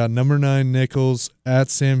 All right, we got number 9 Nichols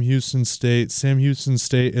at Sam Houston State. Sam Houston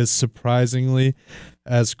State is surprisingly,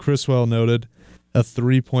 as Chriswell noted, a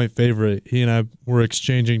 3-point favorite. He and I were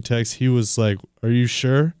exchanging texts. He was like, "Are you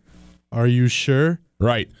sure? Are you sure?"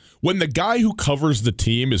 Right. When the guy who covers the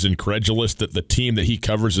team is incredulous that the team that he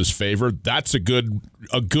covers is favored, that's a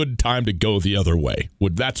good time to go the other way.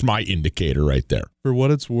 That's my indicator right there. For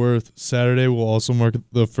what it's worth, Saturday will also mark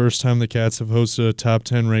the first time the Cats have hosted a top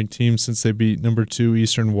 10 ranked team since they beat number 2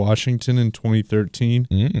 Eastern Washington in 2013.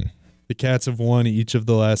 The Cats have won each of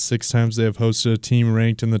the last 6 times they have hosted a team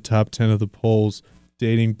ranked in the top 10 of the polls,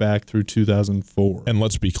 dating back through 2004. And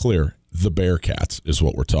let's be clear, the Bearcats is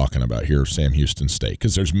what we're talking about here, Sam Houston State,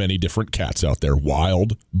 because there's many different cats out there.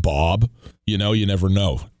 Wild, Bob, you never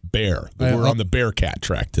know. Bear. We're on the Bearcat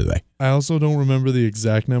track today. I also don't remember the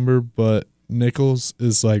exact number, but Nichols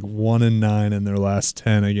is like 1-9 in their last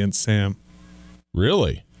 10 against Sam.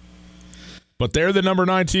 Really? But they're the number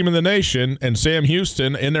 9 team in the nation, and Sam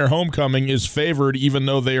Houston in their homecoming is favored even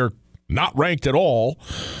though they are not ranked at all.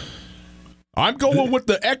 I'm going with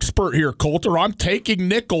the expert here, Colter. I'm taking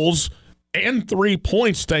Nichols and 3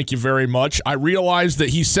 points, thank you very much. I realize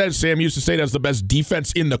that he says Sam Houston State has the best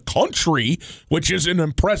defense in the country, which is an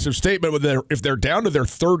impressive statement. If they're down to their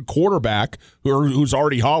 3rd quarterback, who's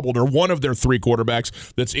already hobbled, or one of their 3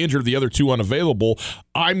 quarterbacks that's injured, the other 2 unavailable,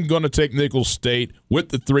 I'm going to take Nichols State with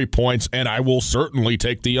the 3 points, and I will certainly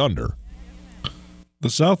take the under. The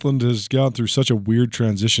Southland has gone through such a weird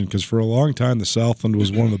transition because for a long time the Southland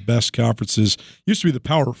was one of the best conferences. Used to be the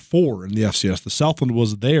Power 4 in the FCS. The Southland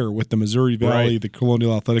was there with the Missouri Valley, the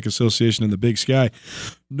Colonial Athletic Association, and the Big Sky.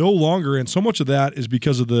 No longer, and so much of that is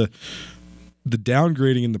because of the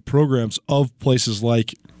downgrading in the programs of places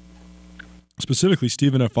like specifically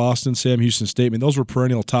Stephen F. Austin, Sam Houston State. I mean, those were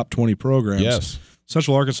perennial top 20 programs. Yes.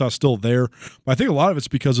 Central Arkansas is still there. But I think a lot of it's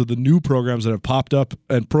because of the new programs that have popped up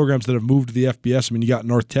and programs that have moved to the FBS. I mean, you got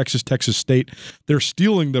North Texas, Texas State. They're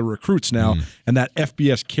stealing the recruits now, and that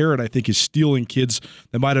FBS carrot, I think, is stealing kids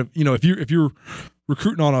that might have, if you're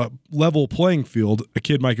recruiting on a level playing field, a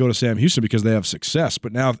kid might go to Sam Houston because they have success.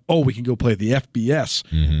 But now, we can go play the FBS.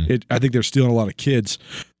 I think they're stealing a lot of kids.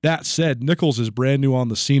 That said, Nichols is brand new on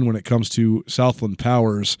the scene when it comes to Southland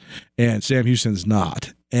powers, and Sam Houston's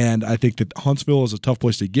not. And I think that Huntsville is a tough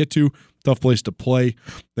place to get to, tough place to play.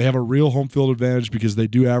 They have a real home field advantage because they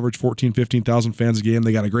do average 14,000, 15,000 fans a game.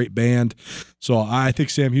 They got a great band. So I think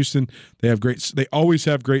Sam Houston, they always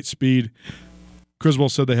have great speed. Criswell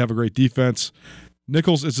said they have a great defense.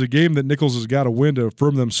 Nichols, it's a game that Nichols has got to win to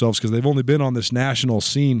affirm themselves because they've only been on this national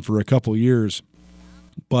scene for a couple years.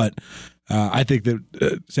 But I think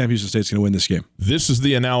that Sam Houston State's going to win this game. This is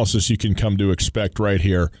the analysis you can come to expect right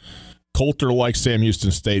here. Colter likes Sam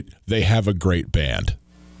Houston State. They have a great band.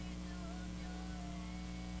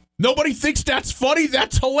 Nobody thinks that's funny?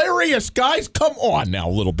 That's hilarious, guys. Come on now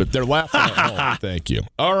a little bit. They're laughing at home. Thank you.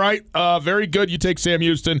 All right. Very good. You take Sam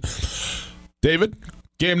Houston. David,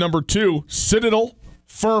 game number 2, Citadel,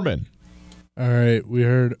 Furman. All right. We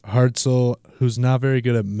heard Hartzell, who's not very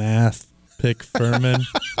good at math, pick Furman.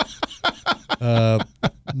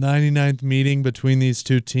 99th meeting between these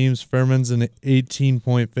two teams. Furman's an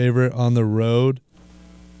 18-point favorite on the road.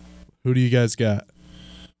 Who do you guys got?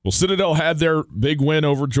 Well, Citadel had their big win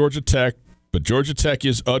over Georgia Tech But Georgia Tech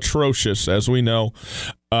is atrocious, as we know.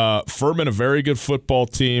 Furman, a very good football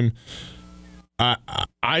team.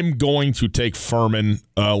 I'm going to take Furman.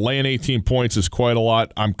 Laying 18 points is quite a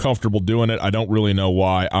lot. I'm comfortable doing it. I don't really know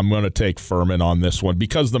why. I'm going to take Furman on this one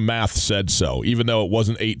because the math said so. Even though it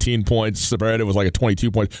wasn't 18 points spread, it was like a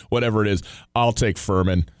 22 points, whatever it is. I'll take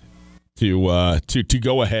Furman to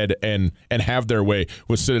go ahead and have their way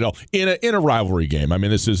with Citadel in a rivalry game. I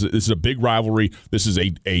mean, this is a big rivalry. This is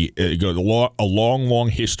a long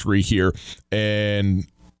history here, and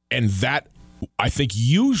that, I think,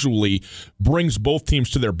 usually brings both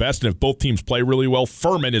teams to their best. And if both teams play really well,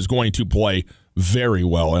 Furman is going to play very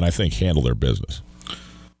well and I think handle their business.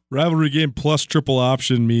 Rivalry game plus triple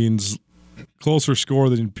option means closer score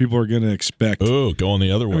than people are going to expect. Oh, going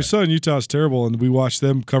the other way. We saw Utah's terrible, and we watched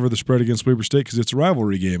them cover the spread against Weber State because it's a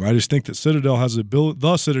rivalry game. I just think that Citadel has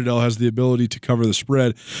the ability to cover the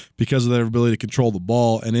spread because of their ability to control the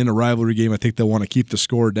ball. And in a rivalry game, I think they'll want to keep the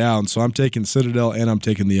score down. So I'm taking Citadel, and I'm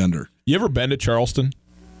taking the under. You ever been to Charleston,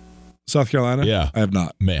 South Carolina? Yeah. I have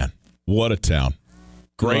not. Man, what a town.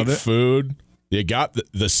 Great food. You got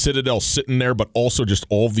the Citadel sitting there, but also just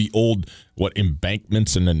all the old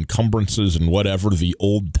embankments and encumbrances and whatever the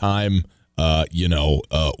old time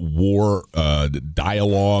war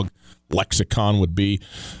dialogue lexicon would be.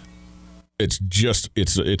 It's just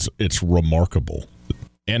it's remarkable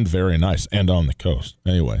and very nice and on the coast.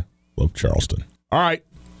 Anyway, love Charleston. All right,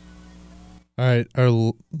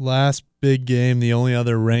 our last big game, the only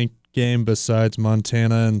other ranked game besides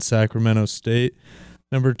Montana and Sacramento State,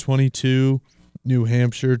 number 22. New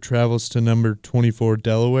Hampshire travels to number 24,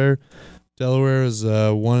 Delaware. Delaware is a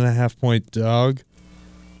 1.5-point dog.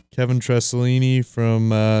 Kevin Tressolini from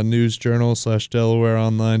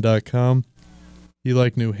newsjournal/DelawareOnline.com. He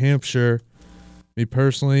liked New Hampshire. Me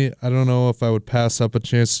personally, I don't know if I would pass up a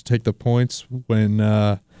chance to take the points when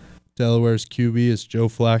Delaware's QB is Joe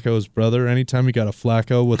Flacco's brother. Anytime you got a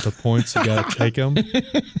Flacco with the points, you got to take him.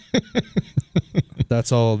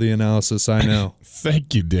 That's all the analysis I know.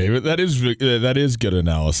 Thank you, David. That is good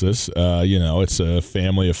analysis. It's a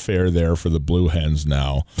family affair there for the Blue Hens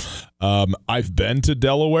now. I've been to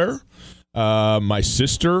Delaware. My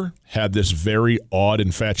sister had this very odd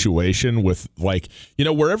infatuation with,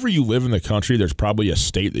 wherever you live in the country, there's probably a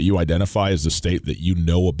state that you identify as the state that you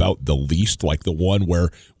know about the least, like the one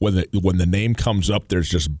where when the name comes up, there's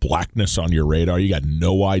just blackness on your radar. You got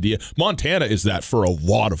no idea. Montana is that for a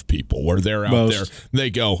lot of people, where they're out there.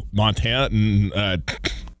 They go, Montana,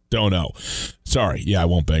 don't know. Sorry. Yeah, I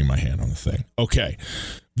won't bang my hand on the thing. Okay.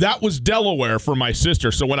 That was Delaware for my sister.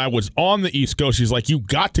 So when I was on the East Coast, she's like, you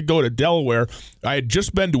got to go to Delaware. I had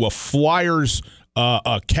just been to a Flyers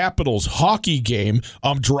Capitals hockey game.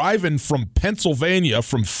 I'm driving from Pennsylvania,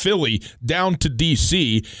 from Philly, down to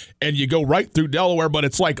D.C., and you go right through Delaware, but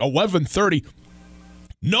it's like 11:30.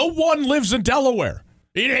 No one lives in Delaware.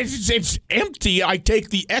 It's empty. I take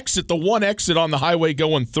the one exit on the highway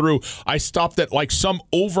going through. I stopped at some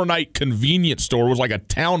overnight convenience store. It was like a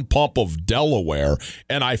town pump of Delaware,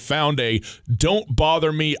 and I found a "Don't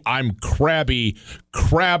Bother Me, I'm Crabby"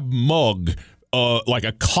 crab mug, like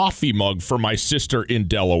a coffee mug for my sister in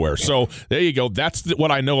Delaware. So there you go. That's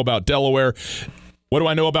what I know about Delaware. What do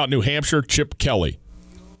I know about New Hampshire? Chip Kelly.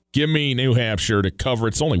 Give me New Hampshire to cover.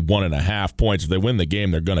 It's only 1.5 points. If they win the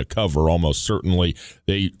game, they're going to cover almost certainly.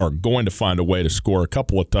 They are going to find a way to score a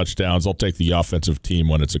couple of touchdowns. I'll take the offensive team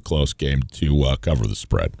when it's a close game to cover the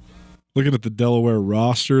spread. Looking at the Delaware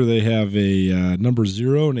roster, they have a number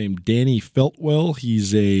 0 named Danny Feltwell.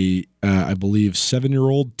 He's I believe,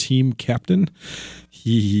 7-year-old team captain.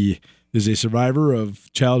 He is a survivor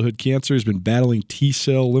of childhood cancer. He's been battling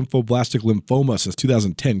T-cell lymphoblastic lymphoma since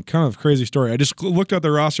 2010. Kind of a crazy story. I just looked at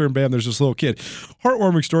their roster and bam, there's this little kid.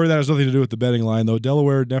 Heartwarming story. That has nothing to do with the betting line, though.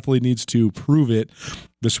 Delaware definitely needs to prove it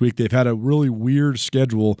this week. They've had a really weird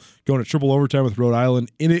schedule, going to triple overtime with Rhode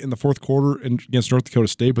Island, in it in the fourth quarter against North Dakota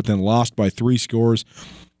State, but then lost by 3 scores.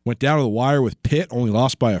 Went down to the wire with Pitt, only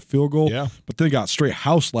lost by a field goal. Yeah. But then got straight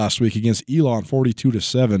house last week against Elon,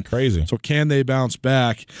 42-7. Crazy. So can they bounce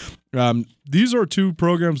back? These are two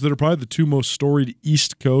programs that are probably the two most storied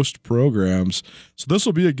East Coast programs. So this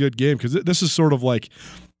will be a good game because this is sort of like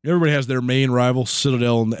everybody has their main rival,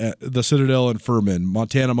 Citadel and Furman,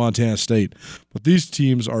 Montana State. But these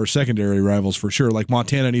teams are secondary rivals for sure, like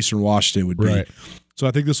Montana and Eastern Washington would be. Right. So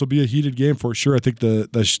I think this will be a heated game for sure. I think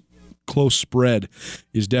the close spread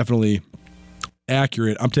is definitely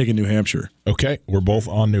accurate. I'm taking New Hampshire. Okay, we're both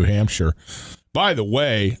on New Hampshire. By the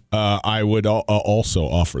way, I would also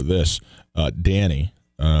offer this. Danny,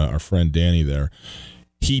 our friend Danny there,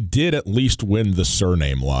 he did at least win the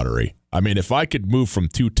surname lottery. I mean, if I could move from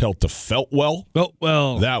Tootell to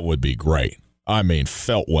Feltwell, that would be great. I mean,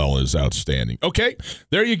 Feltwell is outstanding. Okay,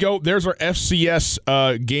 there you go. There's our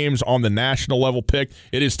FCS games on the national level pick.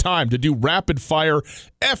 It is time to do rapid-fire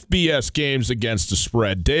FBS games against the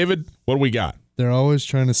spread. David, what do we got? They're always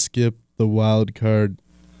trying to skip the wild card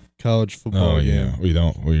college football game.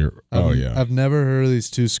 I've never heard of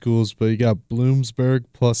these two schools, but you got Bloomsburg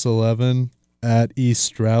plus 11 at East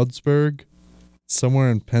Stroudsburg,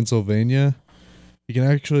 somewhere in Pennsylvania. You can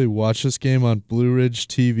actually watch this game on Blue Ridge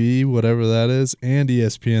TV, whatever that is, and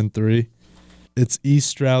ESPN3. It's East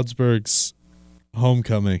Stroudsburg's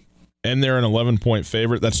homecoming. And they're an 11-point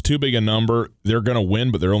favorite. That's too big a number. They're going to win,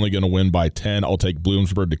 but they're only going to win by 10. I'll take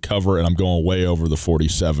Bloomsburg to cover, and I'm going way over the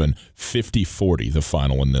 47. 50-40, the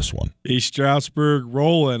final in this one. East Stroudsburg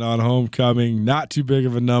rolling on homecoming. Not too big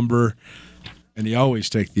of a number. And you always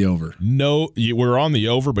take the over. No, we're on the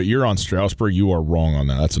over, but you're on Stroudsburg. You are wrong on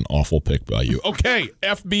that. That's an awful pick by you. Okay,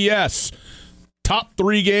 FBS. Top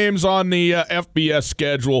 3 games on the FBS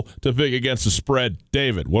schedule to pick against the spread.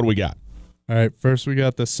 David, what do we got? All right, first we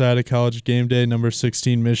got the side of College Game Day, number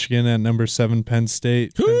 16 Michigan at number 7 Penn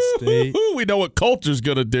State. We know what Culture's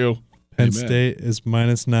going to do. Penn State is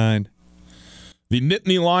 -9. The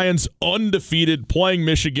Nittany Lions undefeated, playing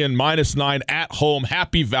Michigan -9 at home.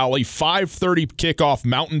 Happy Valley, 5:30 kickoff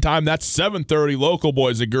Mountain Time. That's 7:30 local,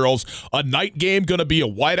 boys and girls. A night game, going to be a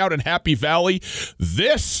whiteout in Happy Valley.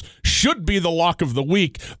 This should be the lock of the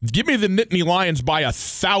week. Give me the Nittany Lions by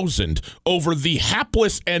 1,000 over the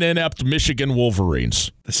hapless and inept Michigan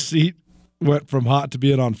Wolverines. The seat went from hot to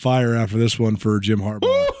being on fire after this one for Jim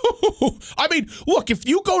Harbaugh. I mean, look, if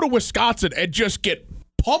you go to Wisconsin and just get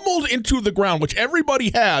pummeled into the ground, which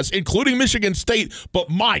everybody has, including Michigan State, but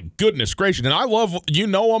my goodness gracious, and I love,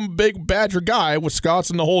 I'm a big Badger guy,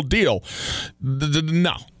 Wisconsin, the whole deal.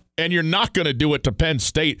 No. And you're not going to do it to Penn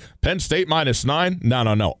State. Penn State -9?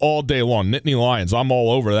 No. All day long. Nittany Lions, I'm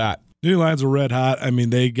all over that. Nittany Lions are red hot. I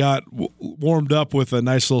mean, they got warmed up with a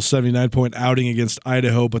nice little 79-point outing against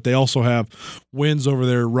Idaho, but they also have wins over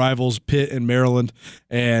their rivals, Pitt and Maryland,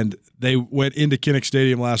 and they went into Kinnick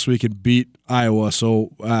Stadium last week and beat Iowa. So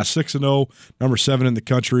 6-0, number 7 in the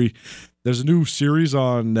country. There's a new series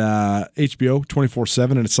on HBO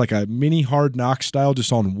 24/7, and it's like a mini Hard Knock style,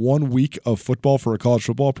 just on 1 week of football for a college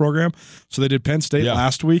football program. So they did Penn State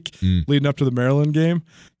last week, leading up to the Maryland game.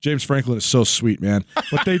 James Franklin is so sweet, man.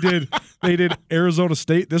 But they did Arizona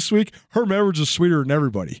State this week. Herm Edwards is sweeter than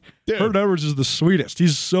everybody. Dude. Herm Edwards is the sweetest.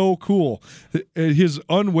 He's so cool. His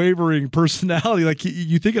unwavering personality, like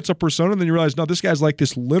you think it's a persona, and then you realize, no, this guy's like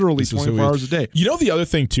this literally 24 hours a day. You know the other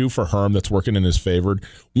thing, too, for Herm that's working in his favor?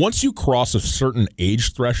 Once you cross a certain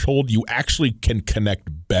age threshold, you actually can connect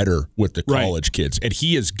better with the college kids. And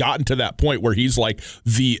he has gotten to that point where he's like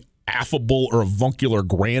the affable or avuncular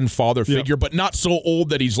grandfather figure, but not so old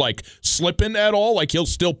that he's like slipping at all. Like he'll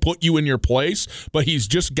still put you in your place, but he's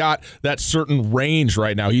just got that certain range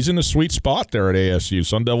right now. He's in a sweet spot there at ASU.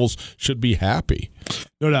 Sun Devils should be happy.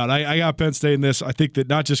 No doubt. I got Penn State in this. I think that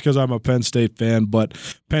not just because I'm a Penn State fan, but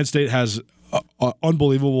Penn State has an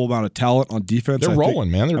unbelievable amount of talent on defense. They're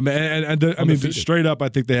rolling, man. I mean, straight up, I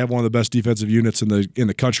think they have one of the best defensive units in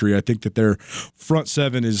the country. I think that their front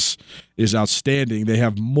seven is outstanding. They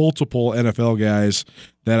have multiple NFL guys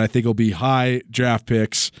that I think will be high draft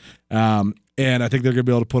picks, and I think they're going to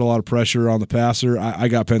be able to put a lot of pressure on the passer. I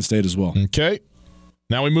got Penn State as well. Okay.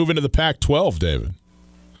 Now we move into the Pac-12, David.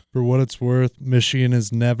 For what it's worth, Michigan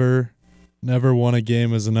has never won a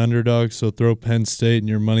game as an underdog, so throw Penn State in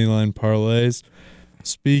your moneyline parlays.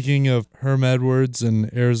 Speaking of Herm Edwards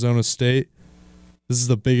and Arizona State, this is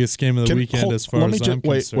the biggest game of the weekend as far as I'm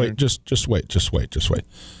concerned. Just wait.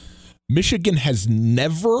 Michigan has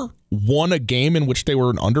never won a game in which they were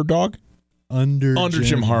an underdog? Under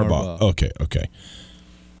Jim Harbaugh. Okay.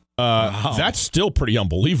 Wow. That's still pretty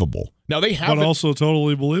unbelievable. Now they have, but also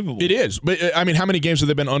totally believable. It is. But I mean, how many games have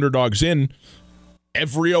they been underdogs in?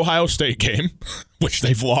 Every Ohio State game, which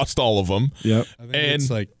they've lost all of them. Yep. I think it's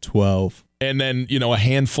like 12. And then, a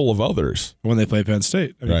handful of others. When they play Penn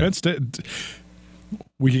State. I mean, Penn State,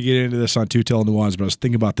 we could get into this on Tootell Nuance, but I was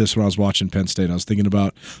thinking about this when I was watching Penn State. I was thinking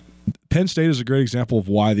about Penn State is a great example of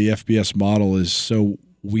why the FBS model is so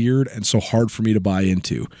weird and so hard for me to buy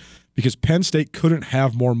into. Because Penn State couldn't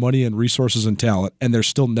have more money and resources and talent, and they're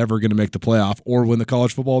still never going to make the playoff or win the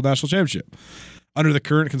college football national championship under the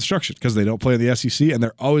current construction, because they don't play in the SEC, and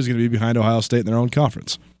they're always going to be behind Ohio State in their own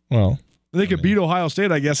conference. Well, they could beat Ohio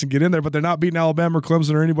State, I guess, and get in there, but they're not beating Alabama or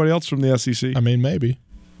Clemson or anybody else from the SEC. I mean, maybe.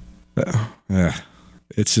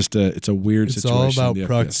 It's just it's a weird situation. It's all about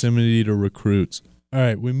proximity to recruits. All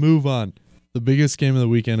right, we move on. The biggest game of the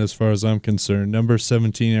weekend, as far as I'm concerned, number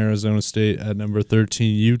 17 Arizona State at number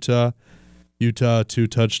 13 Utah. Utah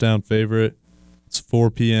 2-touchdown favorite. It's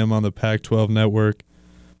 4 p.m. on the Pac-12 network.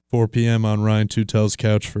 4 p.m. on Ryan Tutel's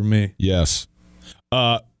couch for me. Yes.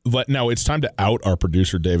 But now it's time to out our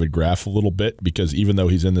producer David Graff a little bit, because even though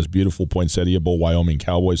he's in this beautiful Poinsettia Bowl Wyoming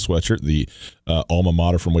Cowboys sweatshirt, the alma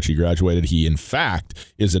mater from which he graduated, he in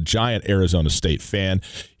fact is a giant Arizona State fan.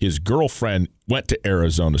 His girlfriend went to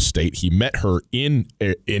Arizona State. He met her in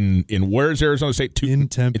where's Arizona State? In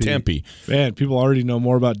Tempe. Tempe. Man, people already know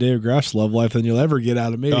more about David Graff's love life than you'll ever get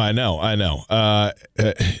out of me. Oh, I know.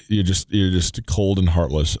 You're just cold and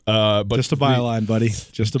heartless. But just a byline, buddy.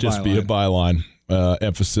 Just byline. Be a byline.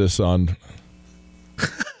 Emphasis on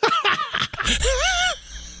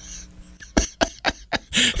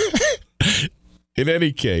in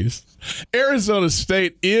any case, Arizona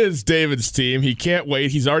State is David's team. He can't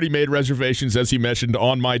wait. He's already made reservations, as he mentioned,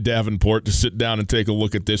 on my Davenport to sit down and take a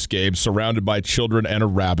look at this game, surrounded by children and a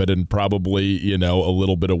rabbit and probably, a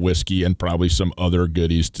little bit of whiskey and probably some other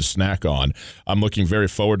goodies to snack on. I'm looking very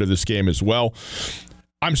forward to this game as well.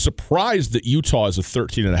 I'm surprised that Utah is a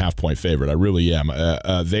 13.5-point favorite. I really am.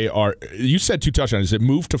 They are. You said 2 touchdowns. Is it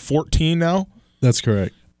moved to 14 now? That's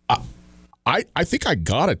correct. I think I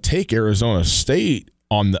gotta take Arizona State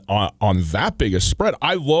on that big a spread.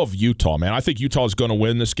 I love Utah, man. I think Utah is going to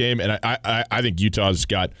win this game, and I think Utah's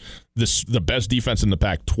got the best defense in the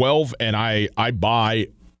Pac-12, and I buy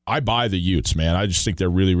the Utes, man. I just think they're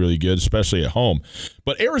really, really good, especially at home.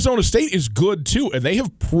 But Arizona State is good, too, and they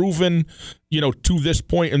have proven, to this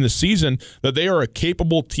point in the season that they are a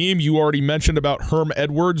capable team. You already mentioned about Herm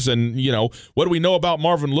Edwards, and, what do we know about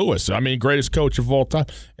Marvin Lewis? I mean, greatest coach of all time.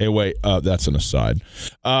 Anyway, that's an aside.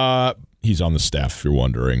 He's on the staff, if you're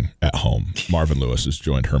wondering, at home. Marvin Lewis has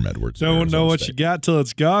joined Herm Edwards. Don't know what you got till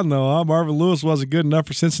it's gone, though, huh? Marvin Lewis wasn't good enough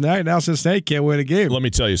for Cincinnati. Now Cincinnati can't win a game. Let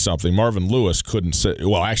me tell you something. Marvin Lewis could sit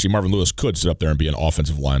up there and be an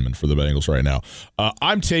offensive lineman for the Bengals right now.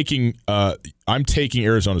 I'm taking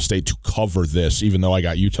Arizona State to cover this, even though I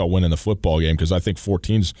got Utah winning the football game, because I think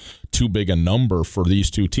 14's too big a number for these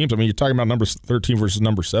two teams. I mean, you're talking about number 13 versus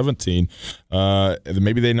number 17.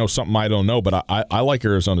 Maybe they know something I don't know, but I like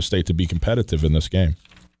Arizona State to be competitive in this game.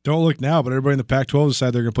 Don't look now, but everybody in the Pac-12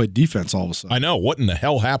 decided they're going to play defense all of a sudden. I know. What in the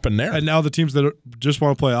hell happened there? And now the teams that just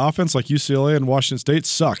want to play offense, like UCLA and Washington State,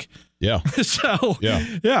 suck. Yeah.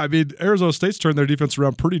 I mean, Arizona State's turned their defense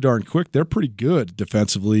around pretty darn quick. They're pretty good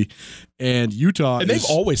defensively. And Utah they've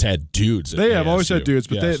always had dudes. They have always had dudes,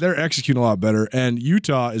 but they're executing a lot better. And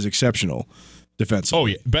Utah is exceptional defensively. Oh,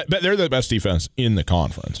 yeah. But they're the best defense in the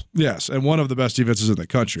conference. Yes, and one of the best defenses in the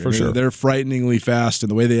country. Sure. They're frighteningly fast in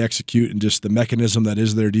the way they execute and just the mechanism that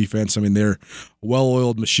is their defense. I mean, they're a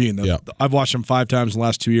well-oiled machine. I've watched them 5 times in the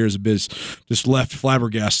last 2 years. I've just left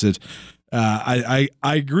flabbergasted. I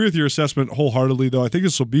agree with your assessment wholeheartedly, though. I think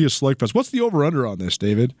this will be a slugfest. What's the over-under on this,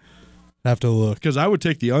 David? Have to look. Because I would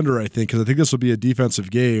take the under, I think, because I think this will be a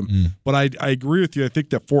defensive game. But I agree with you. I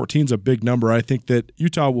think that 14 is a big number. I think that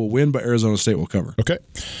Utah will win, but Arizona State will cover. Okay.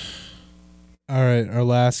 All right, our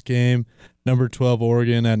last game, number 12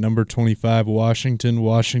 Oregon at number 25 Washington.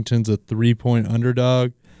 Washington's a 3-point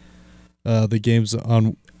underdog. The game's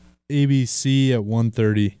on ABC at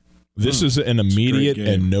 1:30. This is an immediate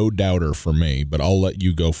and no doubter for me, but I'll let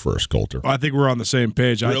you go first, Coulter. I think we're on the same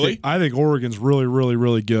page. Really? I think Oregon's really, really,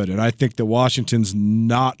 really good, and I think that Washington's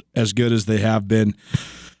not as good as they have been.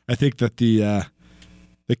 I think that the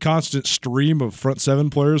constant stream of front 7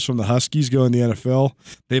 players from the Huskies go in the NFL,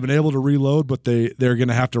 they've been able to reload, but they're going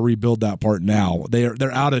to have to rebuild that part now.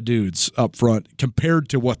 They're out of dudes up front compared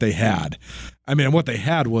to what they had. I mean, what they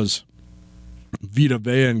had was Vita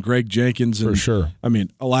Vea and Greg Jenkins, and for sure. I mean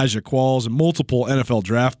Elijah Qualls and multiple NFL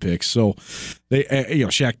draft picks. So they,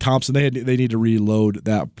 Shaq Thompson, they need to reload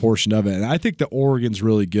that portion of it. And I think that Oregon's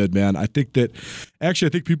really good, man. I think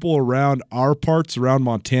people around our parts, around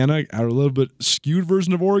Montana, are a little bit skewed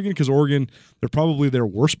version of Oregon, because Oregon, they're probably their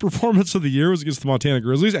worst performance of the year was against the Montana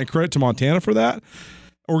Grizzlies, and credit to Montana for that.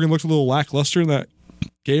 Oregon looked a little lackluster in that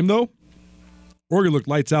game, though. Oregon looked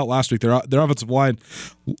lights out last week. Their offensive line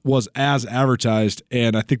was as advertised,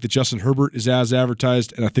 and I think that Justin Herbert is as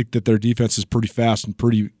advertised, and I think that their defense is pretty fast and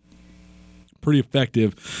pretty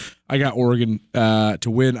effective. I got Oregon to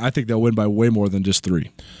win. I think they'll win by way more than just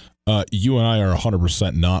 3. You and I are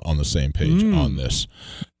 100% not on the same page on this.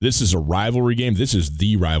 This is a rivalry game. This is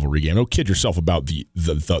the rivalry game. Don't kid yourself about the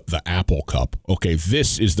Apple Cup. Okay,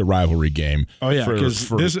 this is the rivalry game. Oh yeah,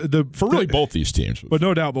 for really both these teams. But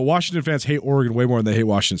no doubt. But Washington fans hate Oregon way more than they hate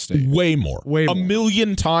Washington State. Way more.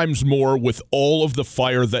 1,000,000 times more, with all of the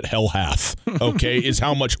fire that hell hath. Okay, is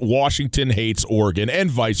how much Washington hates Oregon, and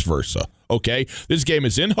vice versa. okay? This game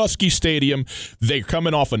is in Husky Stadium. They're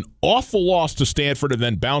coming off an awful loss to Stanford and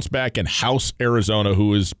then bounce back and house Arizona,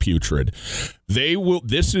 who is putrid.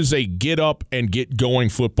 This is a get-up-and-get-going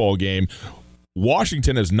football game.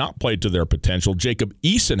 Washington has not played to their potential. Jacob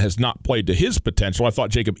Eason has not played to his potential. I thought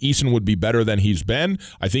Jacob Eason would be better than he's been.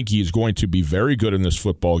 I think he is going to be very good in this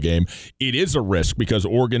football game. It is a risk because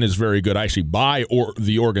Oregon is very good. I actually buy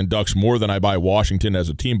the Oregon Ducks more than I buy Washington as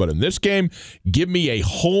a team. But in this game, give me a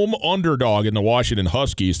home underdog in the Washington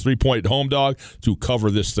Huskies, 3-point home dog, to cover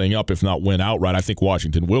this thing up, if not win outright. I think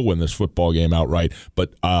Washington will win this football game outright.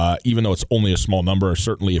 But even though it's only a small number,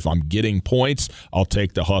 certainly if I'm getting points, I'll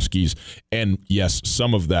take the Huskies. And yes,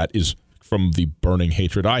 some of that is from the burning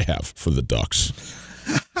hatred I have for the Ducks.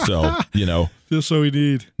 So, just so we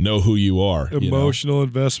need know who you are. Emotional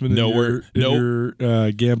investment in your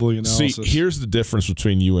gambling analysis. See, here's the difference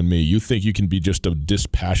between you and me. You think you can be just a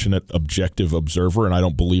dispassionate, objective observer, and I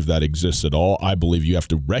don't believe that exists at all. I believe you have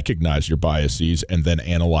to recognize your biases and then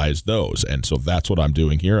analyze those. And so that's what I'm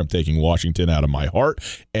doing here. I'm taking Washington out of my heart,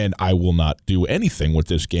 and I will not do anything with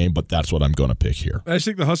this game, but that's what I'm going to pick here. I just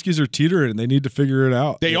think the Huskies are teetering, and they need to figure it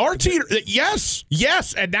out. They are teetering. Yes,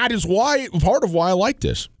 and that is part of why I like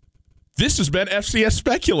this. This has been FCS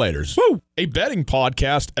Speculators, a betting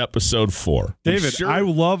podcast, episode 4. David, I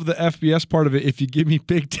love the FBS part of it. If you give me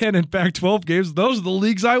Big Ten and Pac-12 games, those are the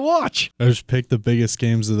leagues I watch. I just picked the biggest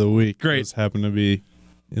games of the week. Great. Those happen to be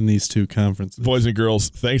in these two conferences. Boys and girls,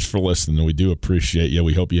 thanks for listening. We do appreciate you.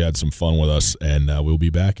 We hope you had some fun with us, and we'll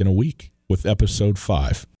be back in a week with episode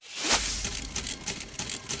 5.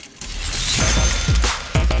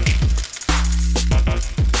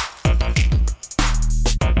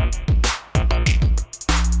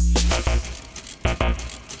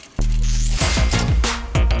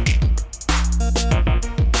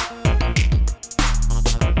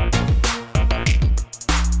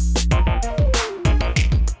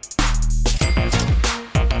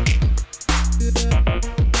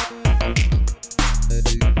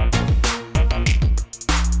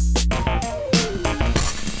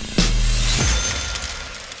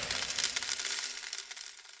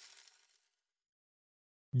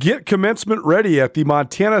 Get commencement ready at the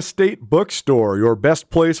Montana State Bookstore, your best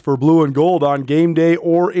place for blue and gold on game day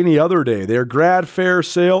or any other day. Their grad fair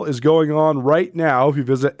sale is going on right now if you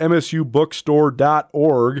visit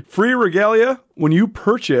msubookstore.org. Free regalia when you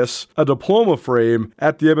purchase a diploma frame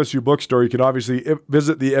at the MSU Bookstore. You can obviously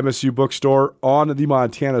visit the MSU Bookstore on the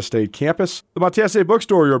Montana State campus. The Montana State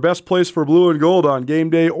Bookstore, your best place for blue and gold on game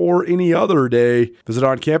day or any other day. Visit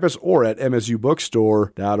on campus or at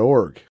msubookstore.org.